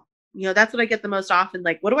now? That's what I get the most often.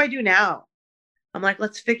 Like, what do I do now? I'm like,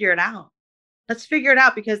 let's figure it out. Let's figure it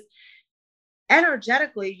out, because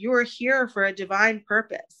energetically, you're here for a divine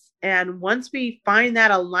purpose. And once we find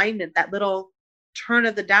that alignment, that little turn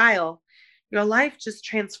of the dial, your life just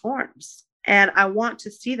transforms. And I want to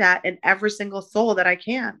see that in every single soul that I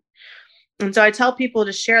can. And so I tell people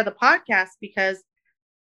to share the podcast, because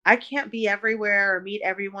I can't be everywhere or meet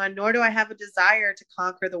everyone, nor do I have a desire to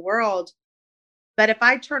conquer the world. But if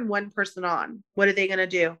I turn one person on, what are they going to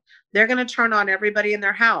do? They're going to turn on everybody in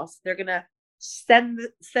their house. They're going to send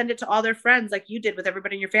it to all their friends, like you did with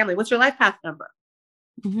everybody in your family. What's your life path number?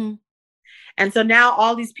 Mm-hmm. And so now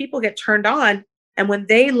all these people get turned on. And when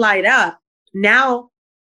they light up, now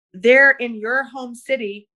they're in your home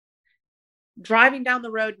city, driving down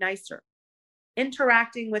the road nicer,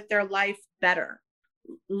 interacting with their life better,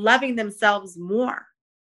 loving themselves more,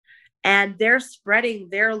 and they're spreading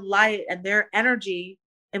their light and their energy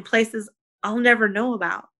in places I'll never know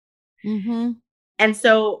about. Mm-hmm. And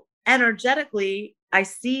so energetically, I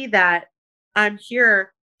see that I'm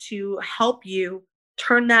here to help you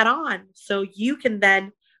turn that on so you can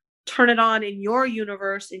then turn it on in your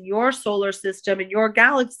universe, in your solar system, in your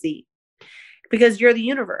galaxy, because you're the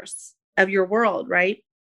universe of your world, right?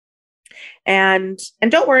 And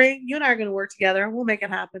don't worry, you and I are going to work together. We'll make it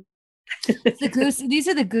happen. These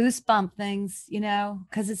are the goosebump things, you know,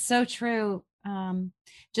 because it's so true.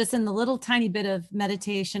 Just in the little tiny bit of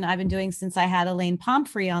meditation I've been doing since I had Elaine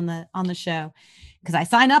Pomfrey on the show, because I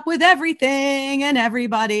sign up with everything and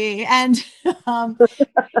everybody. And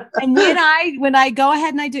and when I go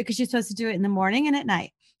ahead and I do it, because you're supposed to do it in the morning and at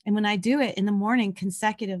night. And when I do it in the morning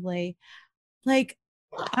consecutively, like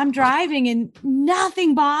I'm driving and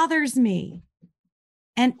nothing bothers me.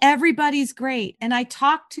 And everybody's great. And I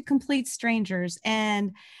talk to complete strangers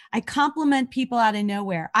and I compliment people out of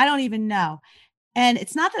nowhere. I don't even know. And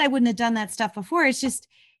it's not that I wouldn't have done that stuff before. It's just,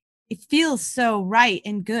 it feels so right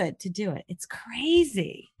and good to do it. It's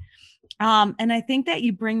crazy. And I think that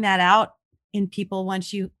you bring that out in people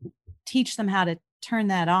once you teach them how to turn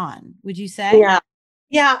that on. Would you say? Yeah.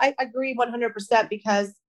 Yeah, I agree 100%,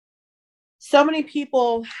 because so many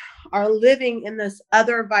people are living in this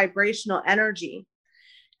other vibrational energy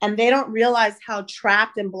and they don't realize how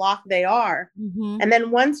trapped and blocked they are. Mm-hmm. And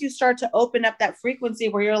then once you start to open up that frequency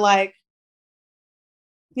where you're like,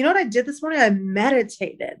 you know what I did this morning? I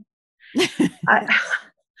meditated.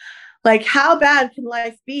 Like, how bad can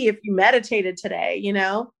life be if you meditated today, you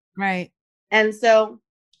know? Right. And so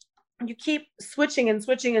you keep switching and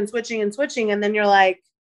switching and switching and switching. And then you're like,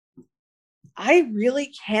 I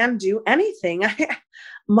really can do anything.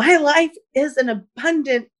 My life is an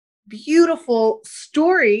abundant, beautiful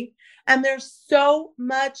story. And there's so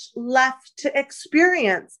much left to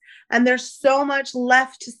experience. And there's so much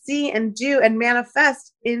left to see and do and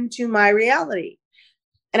manifest into my reality.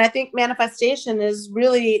 And I think manifestation is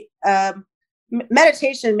really,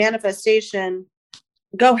 meditation and manifestation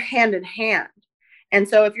go hand in hand. And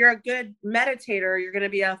so if you're a good meditator, you're going to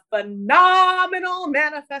be a phenomenal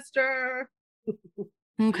manifester.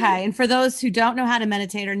 Okay. And for those who don't know how to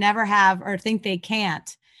meditate or never have or think they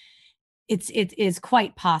can't, it is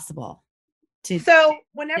quite possible to. So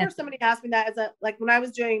whenever somebody asks me that, is that like when I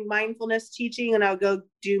was doing mindfulness teaching and I would go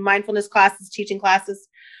do mindfulness classes, teaching classes,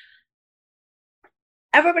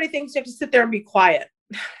 everybody thinks you have to sit there and be quiet.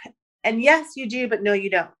 And yes, you do, but no, you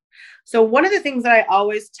don't. So one of the things that I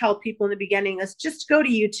always tell people in the beginning is just go to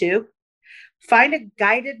YouTube, find a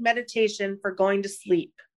guided meditation for going to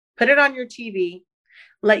sleep, put it on your TV,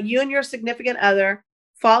 let you and your significant other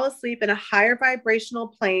fall asleep in a higher vibrational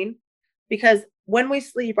plane, because when we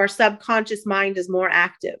sleep, our subconscious mind is more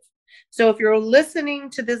active. So if you're listening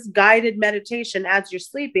to this guided meditation as you're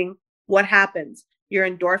sleeping, what happens? Your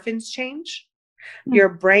endorphins change, your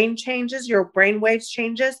brain changes, your brain waves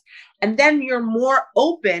changes, and then you're more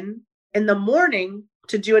open in the morning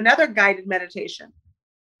to do another guided meditation.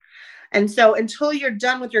 And so until you're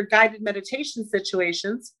done with your guided meditation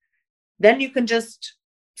situations, then you can just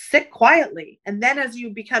sit quietly. And then as you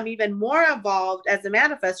become even more evolved as a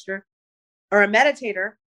manifester or a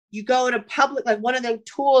meditator, you go to public, like one of the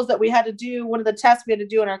tools that we had to do, one of the tests we had to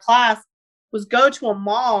do in our class was go to a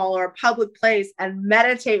mall or a public place and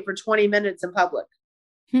meditate for 20 minutes in public.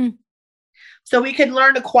 So we could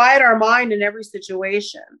learn to quiet our mind in every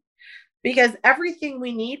situation, because everything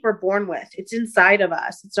we need, we're born with. It's inside of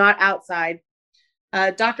us. It's not outside.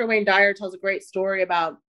 Dr. Wayne Dyer tells a great story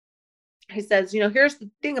about, he says, here's the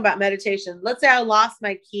thing about meditation. Let's say I lost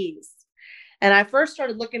my keys and I first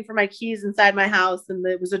started looking for my keys inside my house and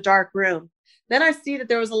it was a dark room. Then I see that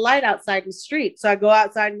there was a light outside in the street. So I go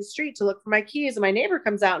outside in the street to look for my keys, and my neighbor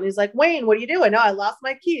comes out and he's like, Wayne, what are you doing? No, I lost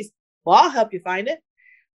my keys. Well, I'll help you find it.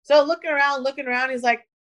 So looking around, he's like,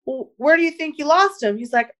 well, where do you think you lost them?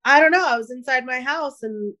 He's like, I don't know. I was inside my house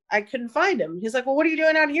and I couldn't find him. He's like, well, what are you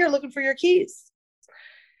doing out here looking for your keys?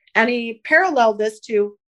 And he paralleled this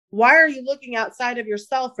to, why are you looking outside of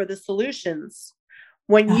yourself for the solutions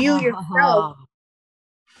when you yourself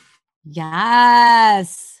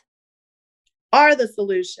yes, are the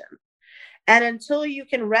solution? And until you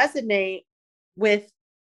can resonate with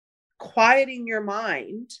quieting your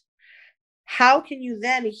mind, how can you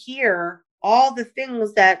then hear all the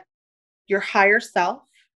things that your higher self,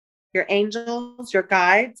 your angels, your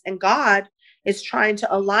guides, and God is trying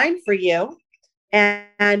to align for you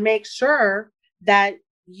and make sure that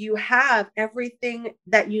you have everything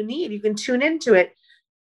that you need? You can tune into it.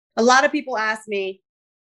 A lot of people ask me,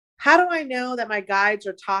 how do I know that my guides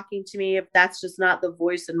are talking to me if that's just not the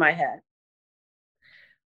voice in my head?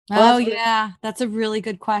 Oh, yeah. That's a really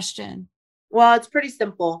good question. Well, it's pretty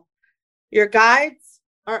simple. Your guides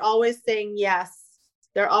are always saying yes.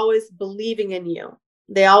 They're always believing in you.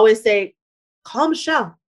 They always say, call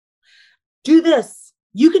Michelle, do this.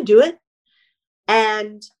 You can do it.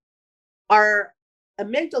 And our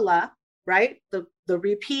amygdala, right? The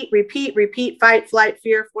repeat, fight, flight,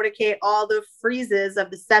 fear, fornicate, all the freezes of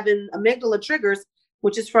the 7 amygdala triggers,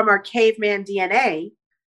 which is from our caveman DNA.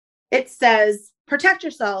 It says, protect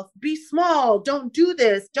yourself, be small, don't do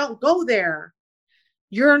this, don't go there.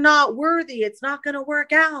 You're not worthy. It's not going to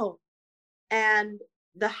work out. And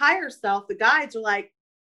the higher self, the guides are like,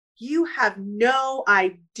 you have no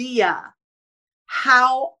idea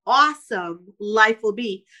how awesome life will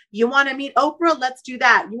be. You want to meet Oprah? Let's do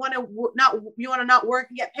that. You want to not work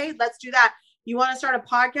and get paid? Let's do that. You want to start a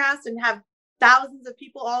podcast and have thousands of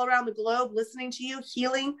people all around the globe listening to you,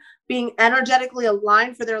 healing, being energetically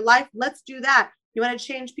aligned for their life? Let's do that. You want to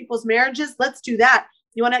change people's marriages? Let's do that.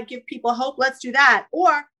 You want to give people hope? Let's do that.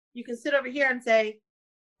 Or you can sit over here and say,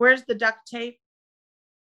 where's the duct tape?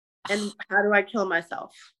 And how do I kill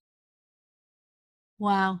myself?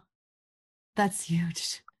 Wow. That's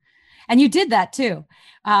huge. And you did that too.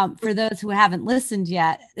 For those who haven't listened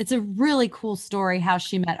yet, it's a really cool story how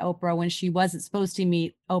she met Oprah when she wasn't supposed to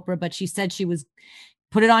meet Oprah, but she said she was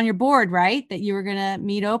put it on your board, right? That you were going to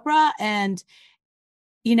meet Oprah. And,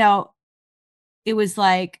 you know, it was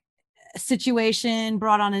like a situation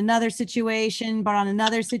brought on another situation,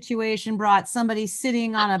 brought somebody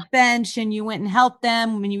sitting on a bench and you went and helped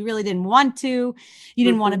them when you really didn't want to. You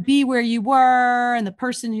didn't want to be where you were. And the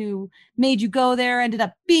person who made you go there ended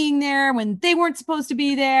up being there when they weren't supposed to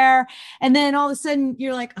be there. And then all of a sudden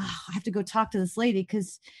you're like, oh, I have to go talk to this lady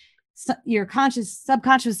because your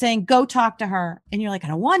subconscious was saying, go talk to her. And you're like, I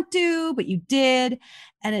don't want to, but you did.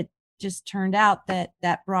 And it just turned out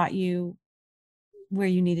that brought you where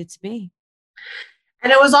you needed to be.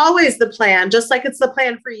 And it was always the plan, just like it's the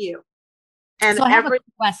plan for you. And so I have a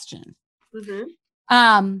question. Mm-hmm.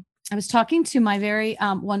 I was talking to my very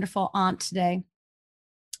wonderful aunt today,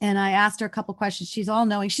 and I asked her a couple questions. She's all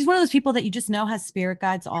knowing. She's one of those people that you just know has spirit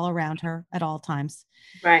guides all around her at all times.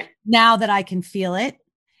 Right. Now that I can feel it.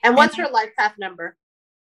 And what's her life path number?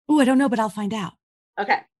 Oh, I don't know, but I'll find out.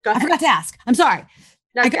 Okay. Go ahead. I forgot to ask. I'm sorry.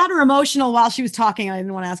 No, I got her emotional while she was talking. I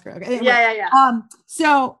didn't want to ask her. Okay. Anyway, yeah.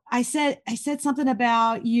 So I said something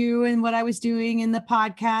about you and what I was doing in the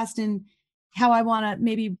podcast and how I want to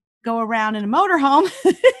maybe go around in a motorhome.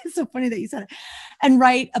 It's so funny that you said it. And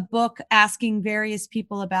write a book asking various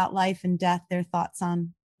people about life and death, their thoughts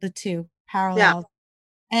on the two parallels.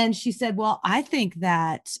 Yeah. And she said, well, I think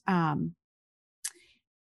that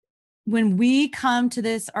when we come to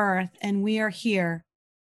this earth and we are here,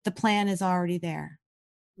 the plan is already there.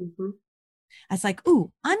 Mm-hmm. I was like,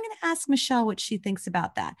 ooh, I'm going to ask Michelle what she thinks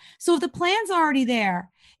about that. So if the plan's already there,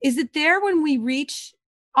 is it there when we reach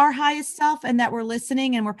our highest self and that we're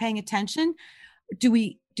listening and we're paying attention? Do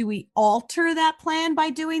we alter that plan by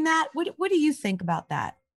doing that? What do you think about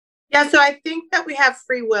that? Yeah, so I think that we have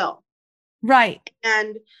free will. Right.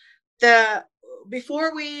 And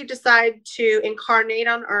before we decide to incarnate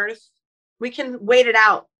on Earth, we can wait it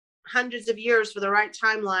out hundreds of years for the right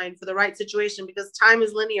timeline, for the right situation, because time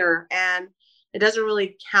is linear and it doesn't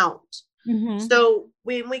really count. Mm-hmm. So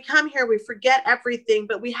when we come here, we forget everything,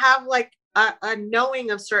 but we have like a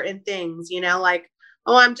knowing of certain things, you know, like,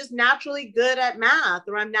 oh, I'm just naturally good at math,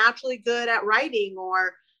 or I'm naturally good at writing,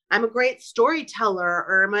 or I'm a great storyteller,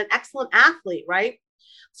 or I'm an excellent athlete, right?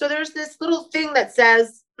 So there's this little thing that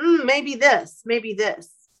says, maybe this. Okay.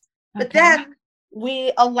 But then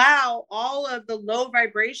we allow all of the low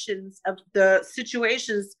vibrations of the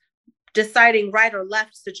situations deciding right or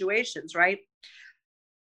left situations, right?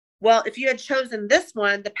 Well, if you had chosen this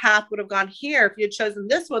one, the path would have gone here. If you had chosen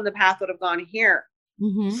this one, the path would have gone here.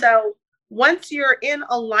 Mm-hmm. So once you're in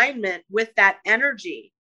alignment with that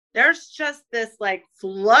energy, there's just this like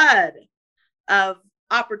flood of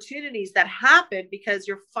opportunities that happen because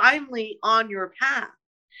you're finally on your path.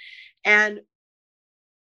 And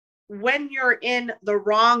when you're in the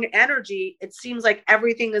wrong energy, it seems like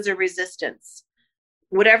everything is a resistance.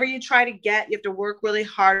 Whatever you try to get, you have to work really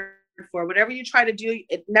hard for. Whatever you try to do,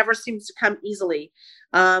 it never seems to come easily.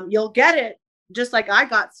 You'll get it just like I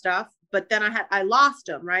got stuff, but then I lost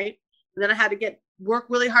them, right? And then I had to work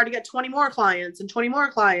really hard to get 20 more clients and 20 more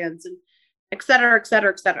clients and et cetera, et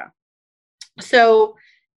cetera, et cetera. So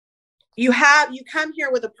you come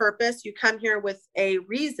here with a purpose, you come here with a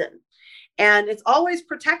reason. And it's always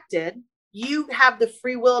protected. You have the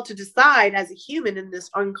free will to decide as a human in this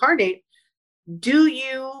incarnate, do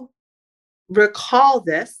you recall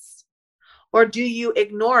this, or do you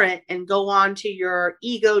ignore it and go on to your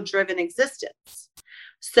ego-driven existence?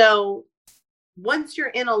 So once you're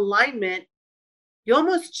in alignment, you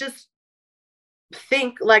almost just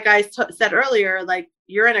think, like I said earlier, like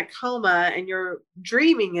you're in a coma and you're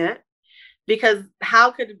dreaming it, because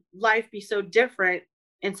how could life be so different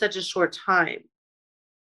in such a short time?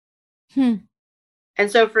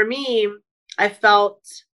 And so for me, I felt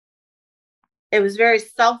it was very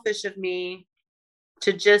selfish of me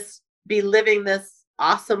to just be living this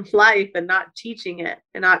awesome life and not teaching it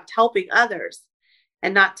and not helping others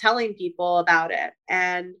and not telling people about it.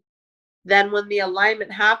 And then when the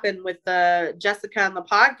alignment happened with the Jessica and the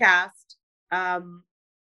podcast,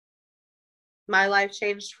 my life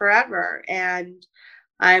changed forever. And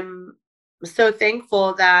I'm so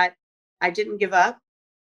thankful that I didn't give up,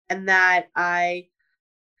 and that my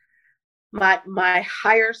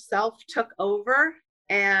higher self took over,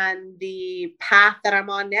 and the path that I'm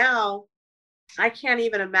on now, I can't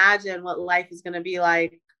even imagine what life is going to be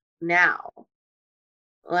like now.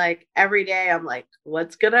 Like every day I'm like,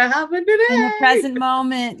 what's going to happen today? In the present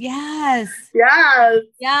moment. Yes. Yes.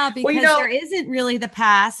 Yeah. Because there isn't really the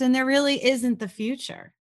past, and there really isn't the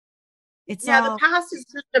future. It's the past is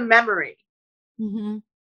just a memory. Mm-hmm.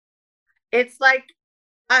 It's like,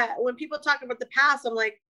 when people talk about the past, I'm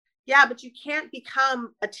like, yeah, but you can't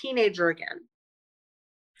become a teenager again.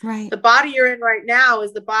 Right. The body you're in right now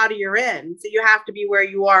is the body you're in. So you have to be where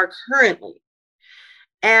you are currently.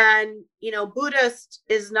 And, Buddhist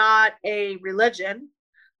is not a religion,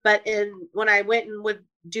 but when I went and would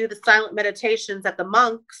do the silent meditations with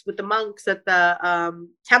the monks at the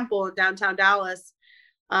temple in downtown Dallas,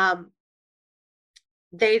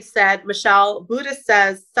 they said, Michelle, Buddha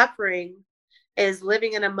says suffering is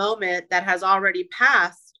living in a moment that has already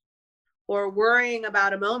passed, or worrying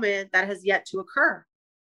about a moment that has yet to occur.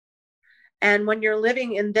 And when you're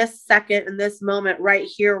living in this second, in this moment, right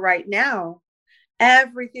here, right now,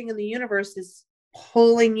 everything in the universe is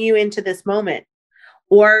pulling you into this moment,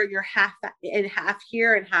 or you're half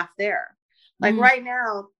here and half there. Like right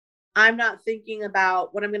now, I'm not thinking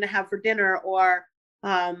about what I'm going to have for dinner, or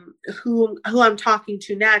who I'm talking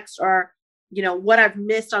to next, or, what I've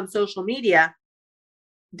missed on social media.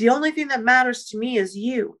 The only thing that matters to me is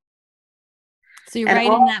you. So you're right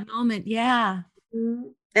in that moment. Yeah.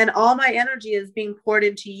 And all my energy is being poured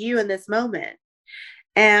into you in this moment.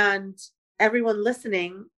 And everyone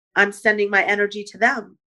listening, I'm sending my energy to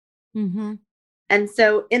them. Mm-hmm. And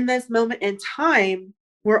so in this moment in time,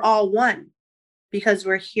 we're all one, because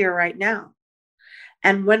we're here right now.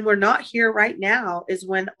 And when we're not here right now is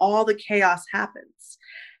when all the chaos happens.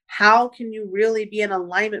 How can you really be in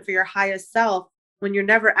alignment for your highest self when you're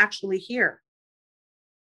never actually here?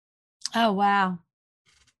 Oh, wow.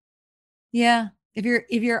 Yeah. If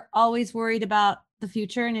you're always worried about the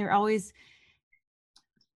future and you're always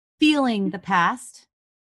feeling the past,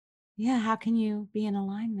 yeah, how can you be in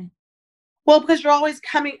alignment? Well, because you're always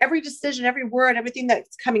every decision, every word, everything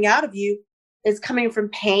that's coming out of you is coming from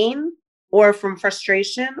pain, or from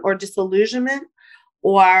frustration, or disillusionment,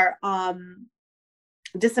 or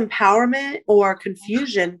disempowerment, or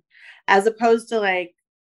confusion, as opposed to, like,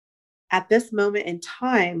 at this moment in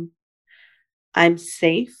time, I'm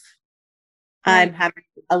safe. Right. I'm having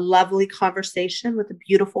a lovely conversation with a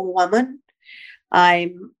beautiful woman.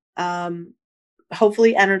 I'm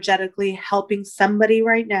hopefully energetically helping somebody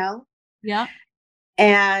right now. Yeah.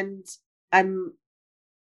 And I'm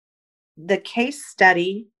the case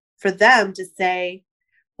study for them to say,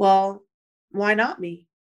 well, why not me?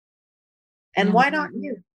 And why not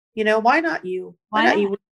you? Why not you? Why not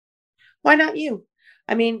you? Why not you?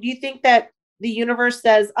 I mean, do you think that the universe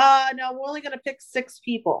says, no, we're only going to pick 6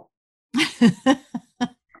 people?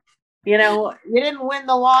 You didn't win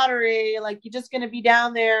the lottery. Like, you're just going to be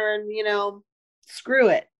down there and, screw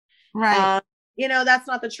it. Right. That's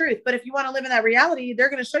not the truth. But if you want to live in that reality, they're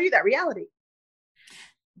going to show you that reality.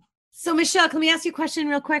 So, Michelle, can we ask you a question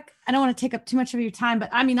real quick? I don't want to take up too much of your time, but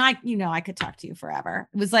I mean, I could talk to you forever.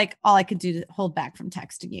 It was like all I could do to hold back from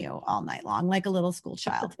texting you all night long, like a little school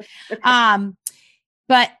child.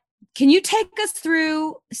 But can you take us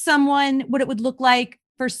through what it would look like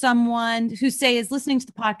for someone who, say, is listening to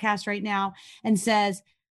the podcast right now and says,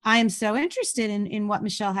 I am so interested in what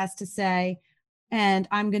Michelle has to say, and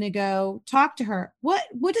I'm going to go talk to her. What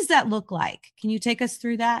does that look like? Can you take us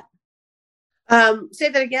through that? Say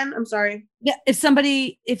that again. I'm sorry. Yeah. If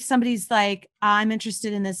somebody's like, I'm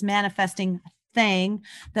interested in this manifesting thing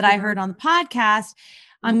that I heard on the podcast,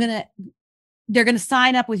 they're going to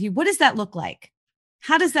sign up with you. What does that look like?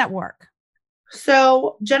 How does that work?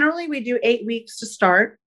 So generally we do 8 weeks to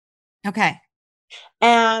start. Okay.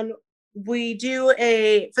 And we do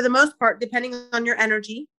for the most part, depending on your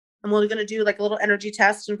energy, and we're going to do like a little energy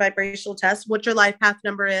test and vibrational test, what your life path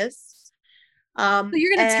number is. So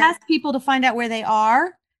you're going to And test people to find out where they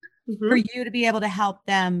are for mhm, you to be able to help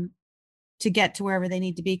them to get to wherever they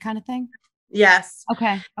need to be, kind of thing. yes.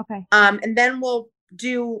 Okay. Okay. And then we'll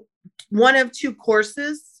do one of two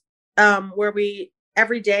courses where we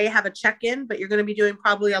every day have a check-in, but you're going to be doing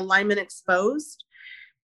probably alignment exposed.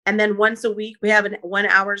 And then once a week, we have a 1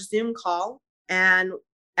 hour Zoom call. And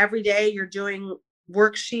every day you're doing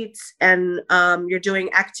worksheets and you're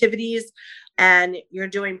doing activities and you're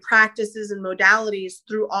doing practices and modalities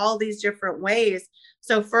through all these different ways.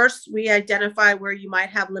 So, first, we identify where you might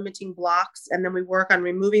have limiting blocks, and then we work on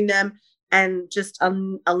removing them and just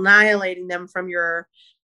annihilating them from your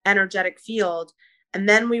energetic field. And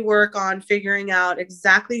then we work on figuring out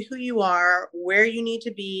exactly who you are, where you need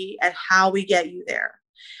to be, and how we get you there.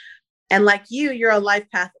 And like you're a life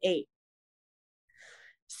path 8.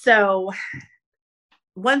 So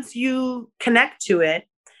once you connect to it,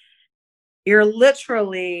 you're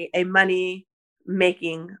literally a money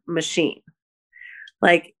making machine.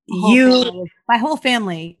 Like my whole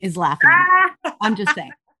family is laughing. I'm just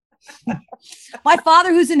saying. My father,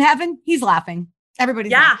 who's in heaven, he's laughing.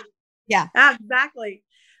 Everybody's laughing. Yeah, exactly.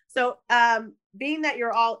 So, being that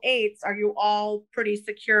you're all 8s, are you all pretty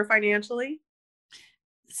secure financially?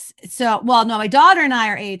 So, well, no, my daughter and I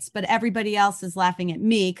are 8s, but everybody else is laughing at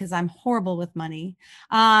me because I'm horrible with money.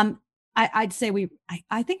 I'd say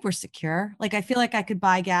I think we're secure. Like, I feel like I could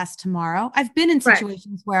buy gas tomorrow. I've been in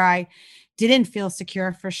situations where I didn't feel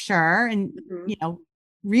secure for sure. And,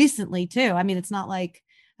 recently too. I mean, it's not like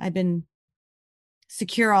I've been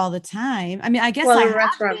secure all the time. I mean, I guess I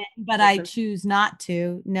have been, but I choose not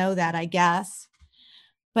to know that, I guess.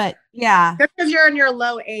 But yeah. Because you're in your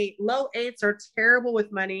low 8. Low 8s are terrible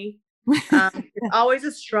with money. It's always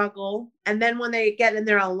a struggle. And then when they get in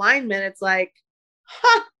their alignment, it's like,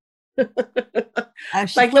 huh. She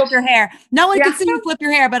like flipped her hair. No one can see you flip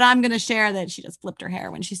your hair, but I'm going to share that she just flipped her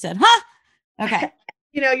hair when she said, huh? Okay.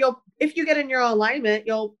 If you get in your alignment,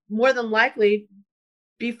 you'll more than likely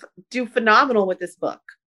do phenomenal with this book.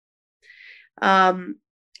 And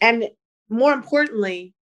more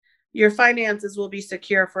importantly, your finances will be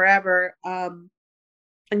secure forever. And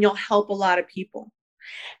you'll help a lot of people.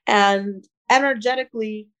 And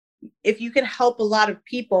energetically, if you can help a lot of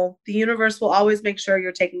people, the universe will always make sure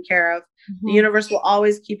you're taken care of. Mm-hmm. The universe will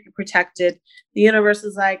always keep you protected. The universe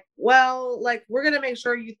is like, well, like, we're going to make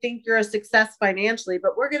sure you think you're a success financially,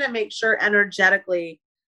 but we're going to make sure energetically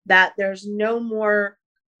that there's no more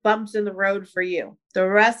bumps in the road for you. The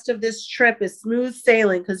rest of this trip is smooth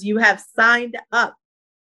sailing because you have signed up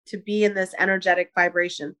to be in this energetic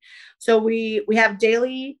vibration. So we have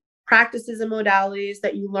daily practices and modalities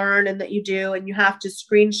that you learn and that you do, and you have to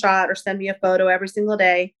screenshot or send me a photo every single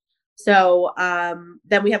day. So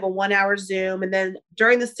then we have a 1 hour Zoom. And then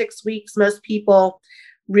during the 6 weeks, most people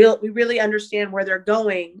we really understand where they're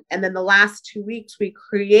going. And then the last 2 weeks, we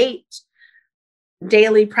create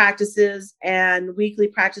daily practices and weekly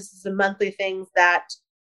practices and monthly things that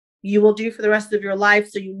you will do for the rest of your life.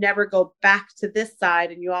 So you never go back to this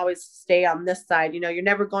side and you always stay on this side. You're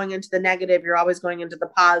never going into the negative. You're always going into the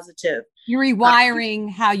positive. You're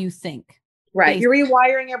rewiring how you think. Right. Basically. You're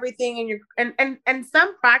rewiring everything, and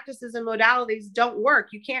some practices and modalities don't work.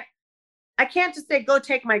 I can't just say, go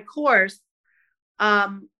take my course.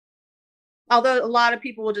 Although a lot of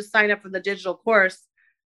people will just sign up for the digital course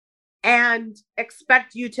and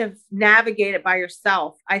expect you to navigate it by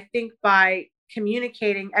yourself. I think by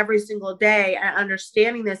communicating every single day and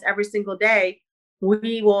understanding this every single day,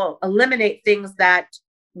 we will eliminate things that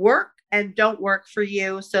work and don't work for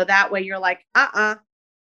you. So that way you're like,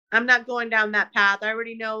 I'm not going down that path. I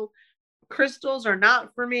already know crystals are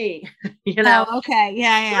not for me. Oh, okay.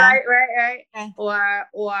 Yeah. Right. Okay.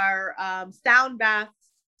 Or sound baths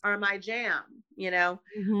are my jam,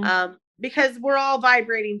 mm-hmm. Because we're all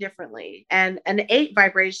vibrating differently, and an 8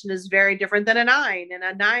 vibration is very different than a 9, and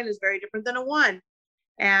a 9 is very different than a 1.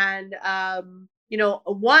 And, a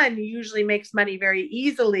 1 usually makes money very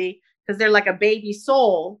easily because they're like a baby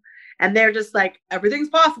soul, and they're just like, everything's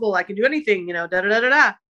possible. I can do anything, and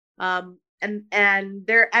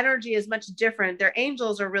their energy is much different. Their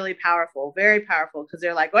angels are really powerful, very powerful, because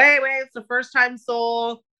they're like, wait, it's the first time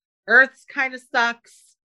soul. Earth's kind of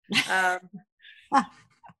sucks.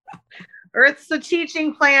 Earth's a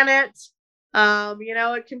teaching planet.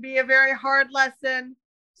 It can be a very hard lesson.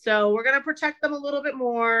 So we're going to protect them a little bit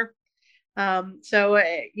more.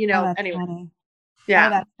 Anyway. Funny. Yeah. Oh,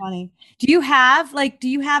 that's funny. Do you have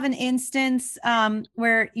an instance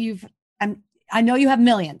where you've, I know you have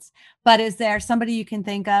millions, but is there somebody you can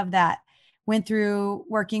think of that went through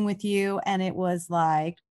working with you and it was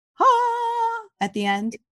like, at the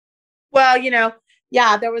end? Well,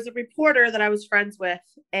 yeah, there was a reporter that I was friends with,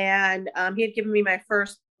 and he had given me my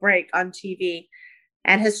first break on TV,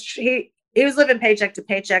 and he was living paycheck to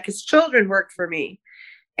paycheck. His children worked for me,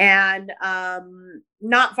 and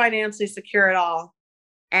not financially secure at all.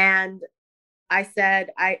 And I said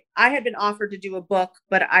I had been offered to do a book,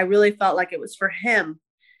 but I really felt like it was for him.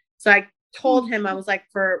 So I told him, I was like,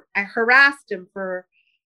 I harassed him for,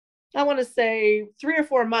 I want to say 3 or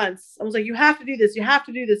 4 months. I was like, you have to do this. You have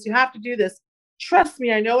to do this. You have to do this. Trust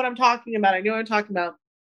me. I know what I'm talking about. I know what I'm talking about.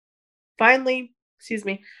 Finally, excuse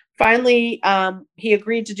me. Finally, he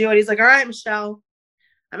agreed to do it. He's like, all right, Michelle,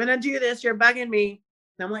 I'm going to do this. You're bugging me.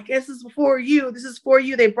 And I'm like, this is for you. This is for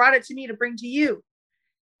you. They brought it to me to bring to you.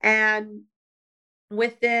 And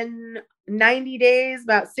within 90 days,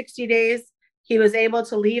 about 60 days, he was able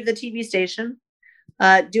to leave the TV station,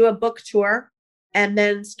 do a book tour, and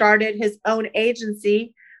then started his own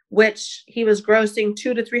agency, which he was grossing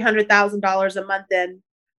 $200,000 to $300,000 a month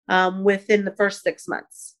in within the first 6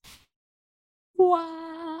 months.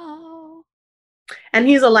 Wow. And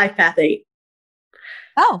he's a Life Path 8.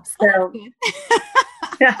 Oh, so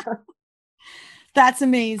yeah. That's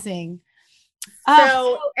amazing.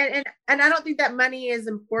 So, and I don't think that money is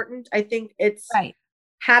important. I think it's right.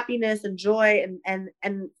 Happiness and joy and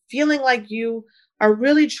feeling like you are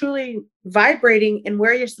really truly vibrating in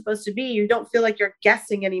where you're supposed to be. You don't feel like you're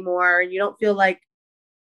guessing anymore. And you don't feel like,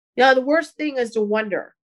 the worst thing is to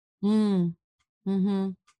wonder. Because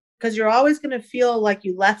you're always going to feel like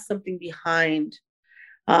you left something behind.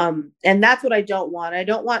 And that's what I don't want. I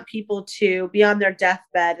don't want people to be on their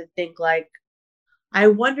deathbed and think like, I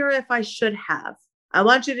wonder if I should have. I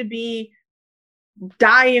want you to be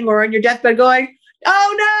dying or on your deathbed going,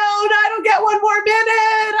 oh no, I don't get one more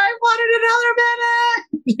minute. I wanted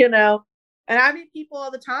another minute, And I meet people all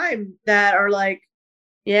the time that are like,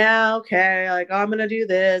 yeah, okay, like I'm going to do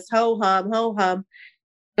this, ho hum, ho hum.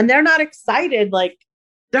 And they're not excited. Like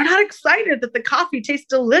they're not excited that the coffee tastes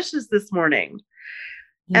delicious this morning.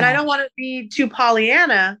 Yeah. And I don't want to be too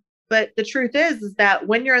Pollyanna, but the truth is that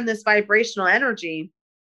when you're in this vibrational energy,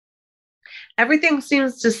 everything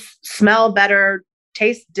seems to smell better,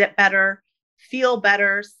 taste better, feel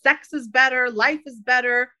better, sex is better, life is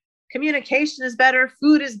better, communication is better,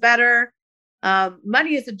 food is better,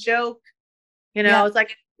 money is a joke. It's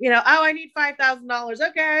like, oh, I need $5,000.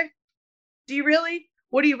 Okay. Do you really?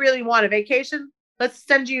 What do you really want? A vacation? Let's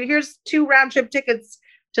send you, here's 2 round trip tickets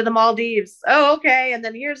to the Maldives. Oh, okay. And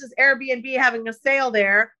then here's this Airbnb having a sale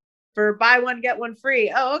there for buy one, get one free.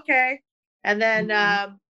 Oh, okay. And then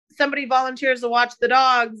somebody volunteers to watch the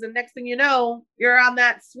dogs. And next thing you know, you're on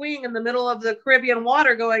that swing in the middle of the Caribbean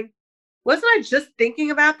water going, wasn't I just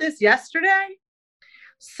thinking about this yesterday?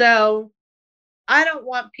 So I don't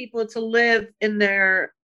want people to live in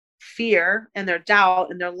their fear and their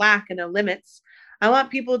doubt and their lack and their limits. I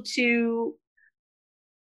want people to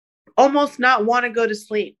almost not want to go to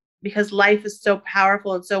sleep because life is so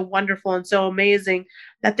powerful and so wonderful and so amazing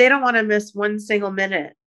that they don't want to miss one single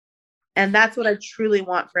minute. And that's what I truly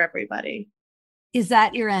want for everybody. Is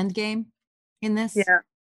that your end game in this? Yeah.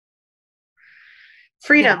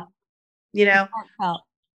 Freedom,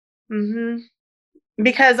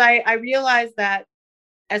 Because I realize that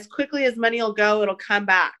as quickly as money will go, it'll come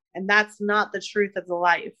back. And that's not the truth of the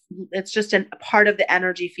life. It's just a part of the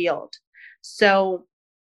energy field. So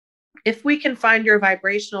if we can find your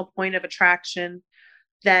vibrational point of attraction,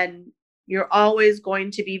 then you're always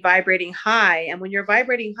going to be vibrating high. And when you're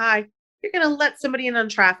vibrating high, you're going to let somebody in on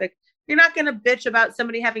traffic. You're not going to bitch about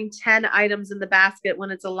somebody having 10 items in the basket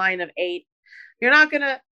when it's a line of 8. You're not going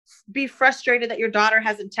to be frustrated that your daughter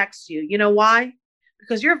hasn't texted you. You know why?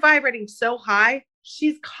 Because you're vibrating so high,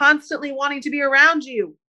 she's constantly wanting to be around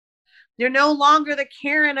you. You're no longer the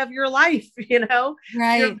Karen of your life,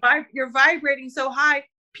 Right. You're vibrating so high.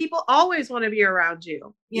 People always want to be around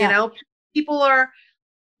you. People are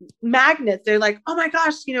magnets. They're like, oh my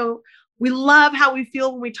gosh, we love how we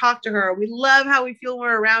feel when we talk to her. We love how we feel when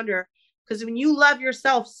we're around her. Because when you love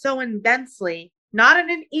yourself so immensely, not in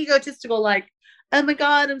an egotistical, like, oh my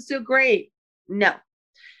God, I'm so great. No.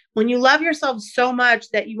 When you love yourself so much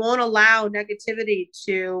that you won't allow negativity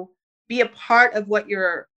to be a part of what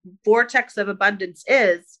your vortex of abundance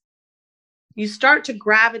is, you start to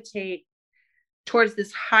gravitate towards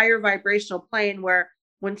this higher vibrational plane where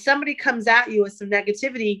when somebody comes at you with some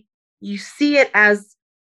negativity, you see it as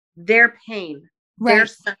their pain, their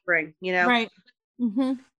suffering, Right.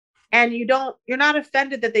 Mm-hmm. And you're not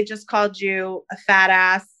offended that they just called you a fat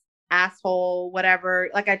ass, asshole, whatever.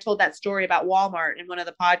 Like I told that story about Walmart in one of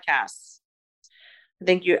the podcasts.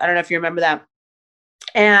 I don't know if you remember that.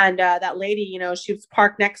 And that lady, you know, she was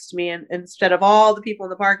parked next to me and instead of all the people in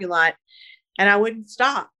the parking lot, and I wouldn't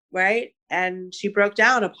stop, right? And she broke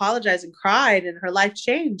down, apologized, and cried, and her life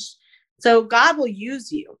changed. So God will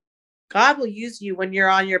use you. God will use you when you're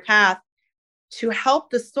on your path to help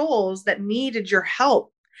the souls that needed your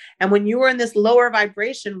help. And when you were in this lower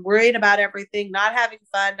vibration, worried about everything, not having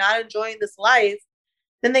fun, not enjoying this life,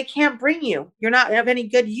 then they can't bring you. You're not of any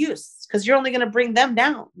good use because you're only going to bring them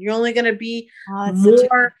down. You're only going to be that's such a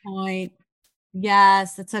good point.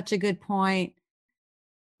 Yes, that's such a good point.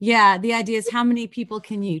 Yeah, the idea is how many people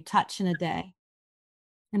can you touch in a day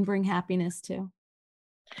and bring happiness to?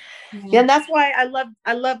 Yeah, and that's why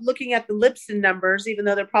I love looking at the Lipson numbers, even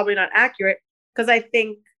though they're probably not accurate, because I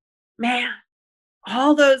think, man,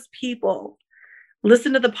 all those people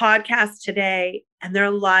listen to the podcast today and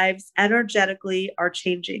their lives energetically are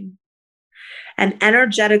changing. And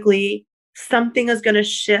energetically, something is going to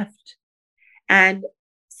shift. And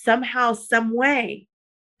somehow, some way,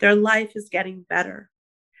 their life is getting better.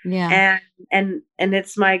 Yeah. And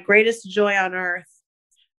it's my greatest joy on earth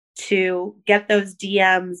to get those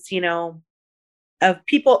DMs, you know, of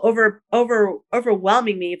people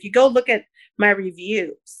overwhelming me. If you go look at my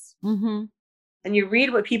reviews Mm-hmm. and you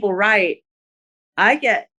read what people write, I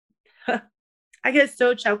get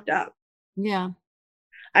so choked up. Yeah.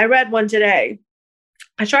 I read one today.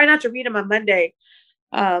 I try not to read them on Monday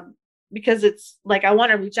because it's like I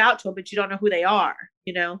want to reach out to them, but you don't know who they are,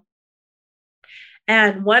 you know.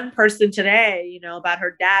 And one person today, you know, about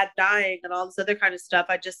her dad dying and all this other kind of stuff.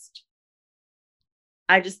 I just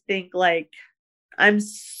think like I'm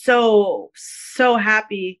so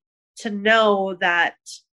happy to know that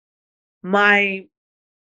my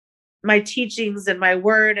teachings and my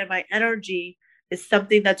word and my energy is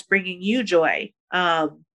something that's bringing you joy,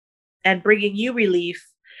 and bringing you relief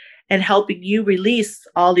and helping you release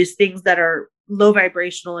all these things that are low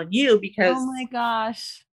vibrational in you. Because oh my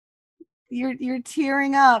gosh, you're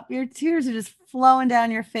tearing up. Your tears are just flowing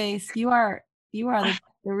down your face. You are the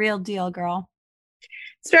real deal, girl.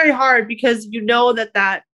 It's very hard because you know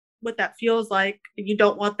that what that feels like, and you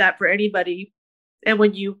don't want that for anybody. And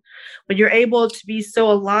when you're able to be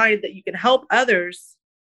so aligned that you can help others,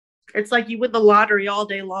 it's like you win the lottery all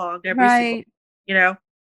day long, every single, you know.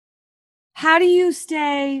 How do you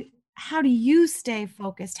stay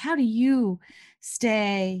focused? How do you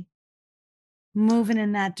stay moving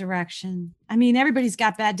in that direction? I mean, everybody's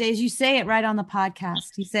got bad days. You say it right on the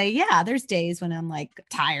podcast. You say, yeah, there's days when I'm like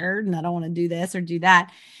tired and I don't want to do this or do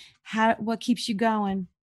that. What keeps you going?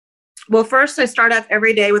 Well, first I start off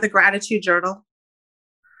every day with a gratitude journal.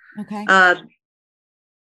 Okay.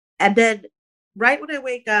 And then right when I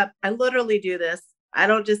wake up, I literally do this. I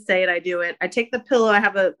don't just say it, I do it. I take the pillow. I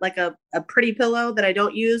have a pretty pillow that I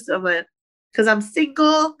don't use because I'm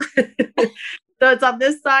single. So it's on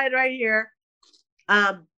this side right here.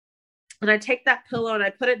 And I take that pillow and I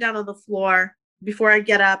put it down on the floor before I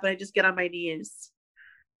get up, and I just get on my knees.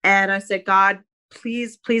 And I said, God,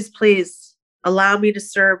 please, please, please allow me to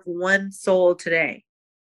serve one soul today.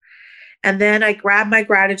 And then I grab my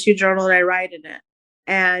gratitude journal and I write in it.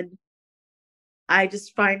 And I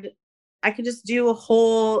just find I can just do a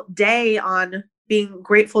whole day on being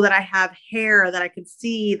grateful that I have hair, that I can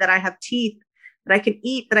see, that I have teeth, that I can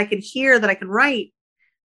eat, that I can hear, that I can write.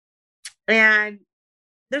 And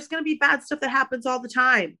there's going to be bad stuff that happens all the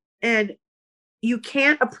time. And you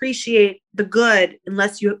can't appreciate the good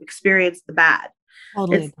unless you experience the bad.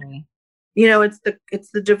 Totally agree. You know, it's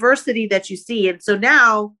the diversity that you see. And so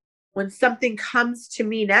now when something comes to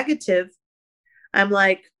me negative, I'm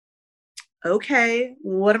like, okay,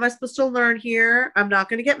 what am I supposed to learn here? I'm not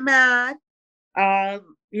going to get mad.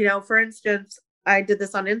 You know, for instance, I did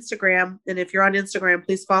this on Instagram, and if you're on Instagram,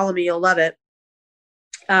 please follow me. You'll love it.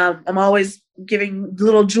 I'm always giving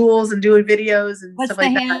little jewels and doing videos and What's stuff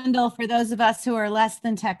like that. What's the handle for those of us who are less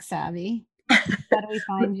than tech savvy? How do we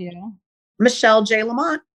find you? Michelle J.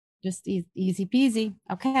 Lamont. Just easy peasy.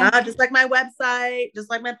 Okay. Just like my website, just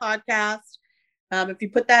like my podcast. If you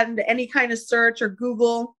put that into any kind of search or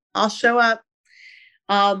Google, I'll show up.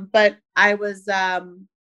 But I was,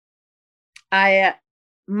 I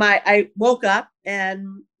woke up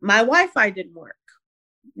and my Wi-Fi didn't work.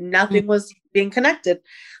 Nothing was being connected.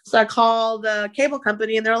 So I called the cable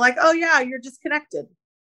company and they're like, oh yeah, you're disconnected.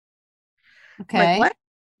 Okay. I'm like, what?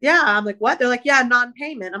 Yeah. I'm like, what? They're like, yeah,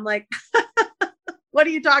 non-payment. I'm like, what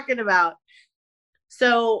are you talking about?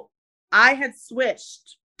 So I had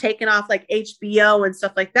switched, taken off like HBO and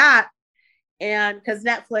stuff like that. and because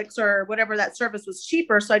Netflix or whatever that service was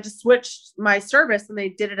cheaper. So I just switched my service and they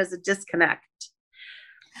did it as a disconnect.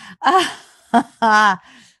 And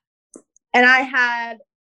I had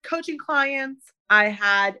coaching clients, I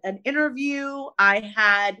had an interview, I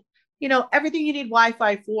had, everything you need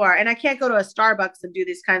Wi-Fi for. And I can't go to a Starbucks and do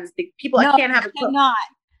these kinds of things. I can't have a not.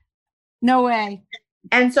 No way.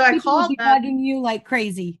 And so I called them. Bugging you like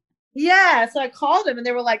crazy. Yeah. So I called them and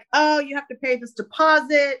they were like, oh, you have to pay this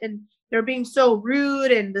deposit. And they're being so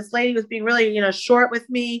rude. And this lady was being really, short with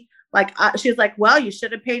me. Like, she was like, well, you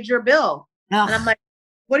should have paid your bill. Ugh. And I'm like,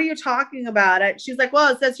 what are you talking about? She's like,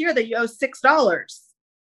 well, it says here that you owe $6.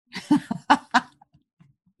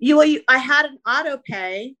 I had an auto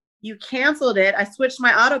pay. You canceled it. I switched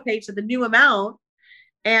my auto pay to the new amount.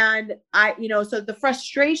 And so the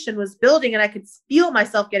frustration was building and I could feel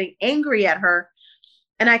myself getting angry at her.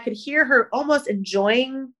 And I could hear her almost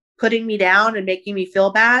enjoying putting me down and making me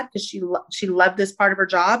feel bad because she loved this part of her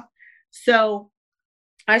job. So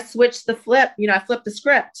I switched I flipped the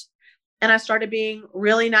script and I started being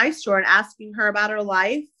really nice to her and asking her about her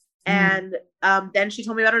life. And then she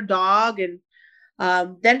told me about her dog. And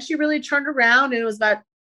then she really turned around and it was about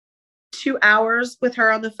 2 hours with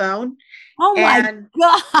her on the phone. Oh my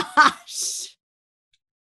gosh.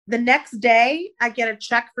 The next day I get a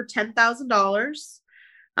check for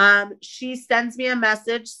 $10,000. She sends me a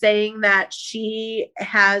message saying that she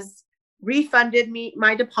has refunded me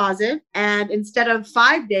my deposit. And instead of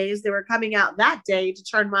 5 days, they were coming out that day to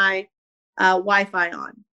turn my Wi-Fi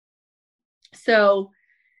on. So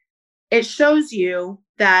it shows you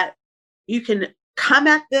that you can come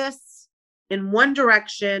at this in one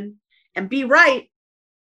direction and be right.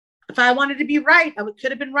 If I wanted to be right, I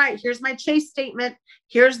could have been right. Here's my Chase statement.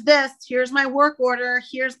 Here's this. Here's my work order.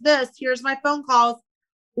 Here's this. Here's my phone calls.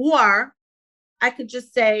 Or I could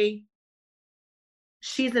just say,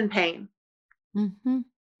 she's in pain. Mm-hmm.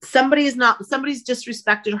 Somebody's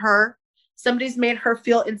disrespected her. Somebody's made her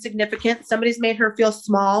feel insignificant. Somebody's made her feel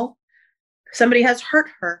small. Somebody has hurt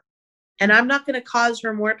her. And I'm not going to cause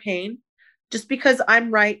her more pain just because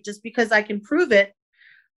I'm right, just because I can prove it.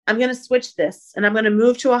 I'm going to switch this and I'm going to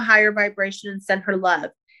move to a higher vibration and send her love.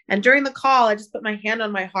 And during the call, I just put my hand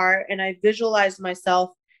on my heart and I visualized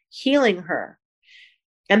myself healing her.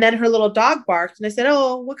 And then her little dog barked and I said,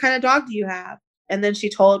 oh, what kind of dog do you have? And then she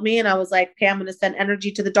told me and I was like, okay, I'm going to send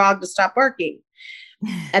energy to the dog to stop barking.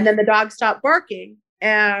 And then the dog stopped barking.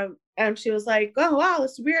 And she was like, oh, wow,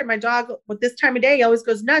 that's weird. My dog with this time of day always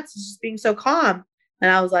goes nuts. It's just being so calm. And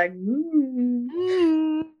I was like,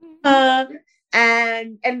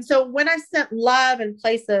 And so when I sent love in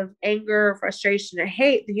place of anger, frustration, and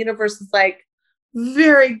hate, the universe is like,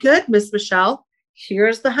 very good, Miss Michelle.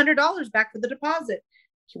 Here's the $100 back for the deposit.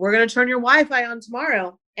 We're going to turn your Wi-Fi on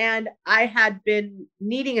tomorrow. And I had been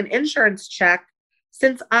needing an insurance check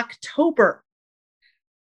since October.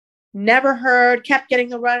 Never heard, kept getting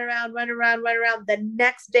the runaround. The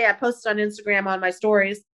next day I posted on Instagram on my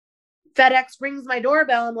stories. FedEx rings my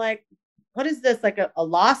doorbell. I'm like, what is this? Like a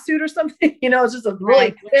lawsuit or something? It's just a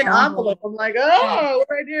really thin envelope. I'm like, oh, what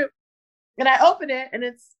do I do? And I open it and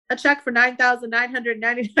it's a check for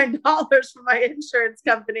 $9,999 from my insurance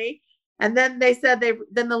company. And then they said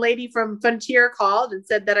then the lady from Frontier called and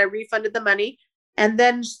said that I refunded the money. And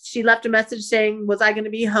then she left a message saying, was I going to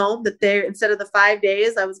be home? That instead of the 5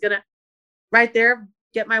 days, I was going to right there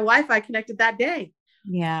get my Wi-Fi connected that day.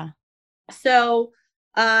 Yeah. So,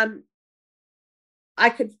 I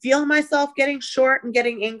could feel myself getting short and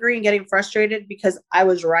getting angry and getting frustrated because I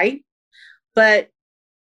was right. But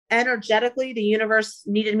energetically, the universe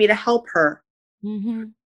needed me to help her. Mm-hmm.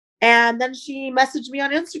 And then she messaged me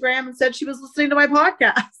on Instagram and said she was listening to my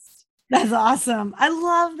podcast. That's awesome. I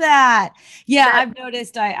love that. Yeah, I've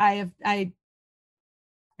noticed I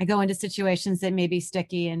go into situations that may be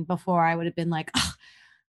sticky. And before I would have been like, oh,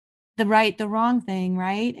 the wrong thing.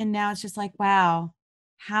 Right. And now it's just like, wow,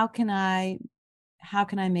 how can I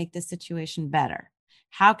make this situation better?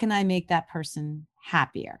 How can I make that person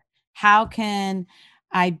happier? How can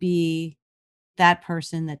I be that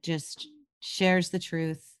person that just shares the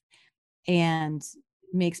truth and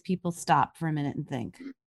makes people stop for a minute and think?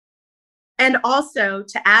 And also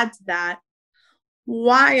to add to that,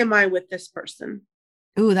 why am I with this person?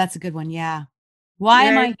 Ooh, that's a good one. Yeah. Why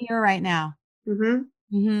am I here right now?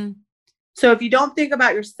 Mm-hmm. Mm-hmm. So if you don't think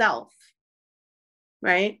about yourself,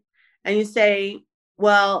 right? And you say,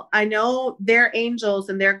 well, I know their angels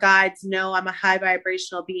and their guides know I'm a high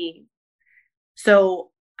vibrational being. So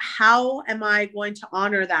how am I going to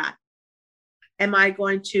honor that? Am I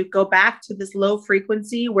going to go back to this low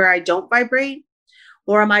frequency where I don't vibrate?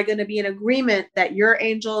 Or am I going to be in agreement that your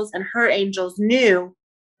angels and her angels knew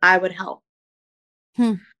I would help?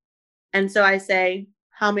 And so I say,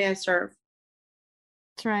 how may I serve?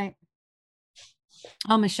 That's right.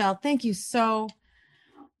 Oh, Michelle, thank you so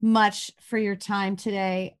much for your time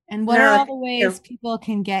today. And what are all the ways people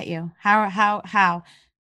can get you? How?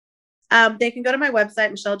 They can go to my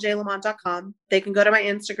website, michellejlamont.com. They can go to my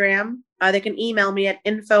Instagram. They can email me at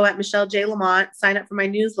info@michellejlamont, sign up for my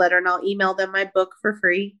newsletter, and I'll email them my book for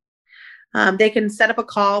free. They can set up a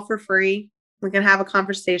call for free. We can have a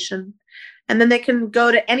conversation. And then they can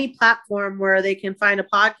go to any platform where they can find a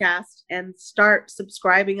podcast and start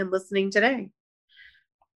subscribing and listening today.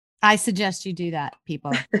 I suggest you do that,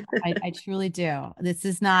 people. I truly do. This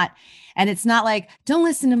is not, and it's not like, don't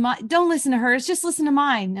listen to hers, just listen to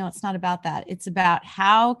mine. No, it's not about that. It's about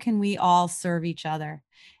how can we all serve each other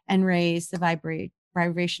and raise the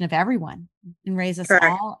vibration of everyone and raise us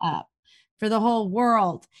all up for the whole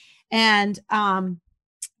world. And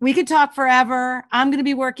we could talk forever. I'm going to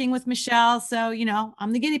be working with Michelle. So,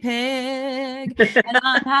 I'm the guinea pig and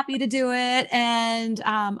I'm happy to do it. And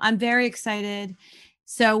I'm very excited.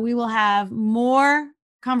 So we will have more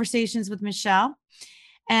conversations with Michelle.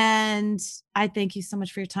 And I thank you so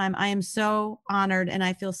much for your time. I am so honored and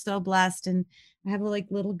I feel so blessed. And I have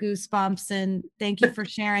little goosebumps. And thank you for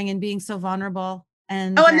sharing and being so vulnerable.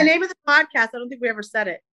 And the name of the podcast, I don't think we ever said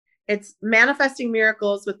it. It's Manifesting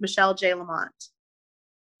Miracles with Michelle J. Lamont.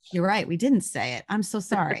 You're right. We didn't say it. I'm so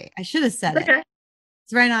sorry. I should have said it.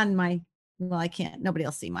 It's right on my, I can't. Nobody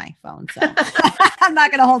will see my phone. So I'm not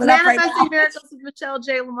going to hold it up right now. Manifesting Miracles with Michelle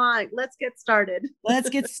J. Lamont. Let's get started. Let's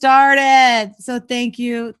get started. So thank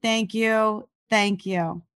you. Thank you. Thank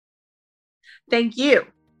you. Thank you.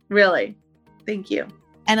 Really. Thank you.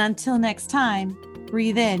 And until next time,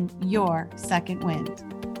 breathe in your second wind.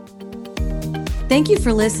 Thank you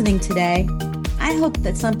for listening today. I hope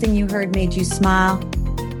that something you heard made you smile,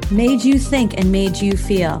 made you think, and made you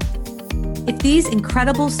feel. If these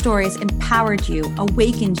incredible stories empowered you,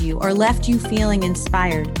 awakened you, or left you feeling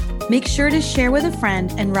inspired, make sure to share with a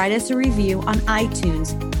friend and write us a review on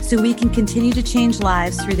iTunes so we can continue to change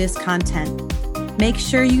lives through this content. Make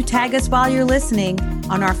sure you tag us while you're listening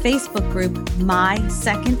on our Facebook group, My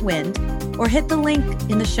Second Wind, or hit the link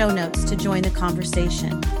in the show notes to join the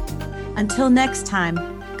conversation. Until next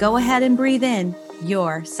time, go ahead and breathe in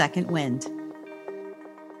your second wind.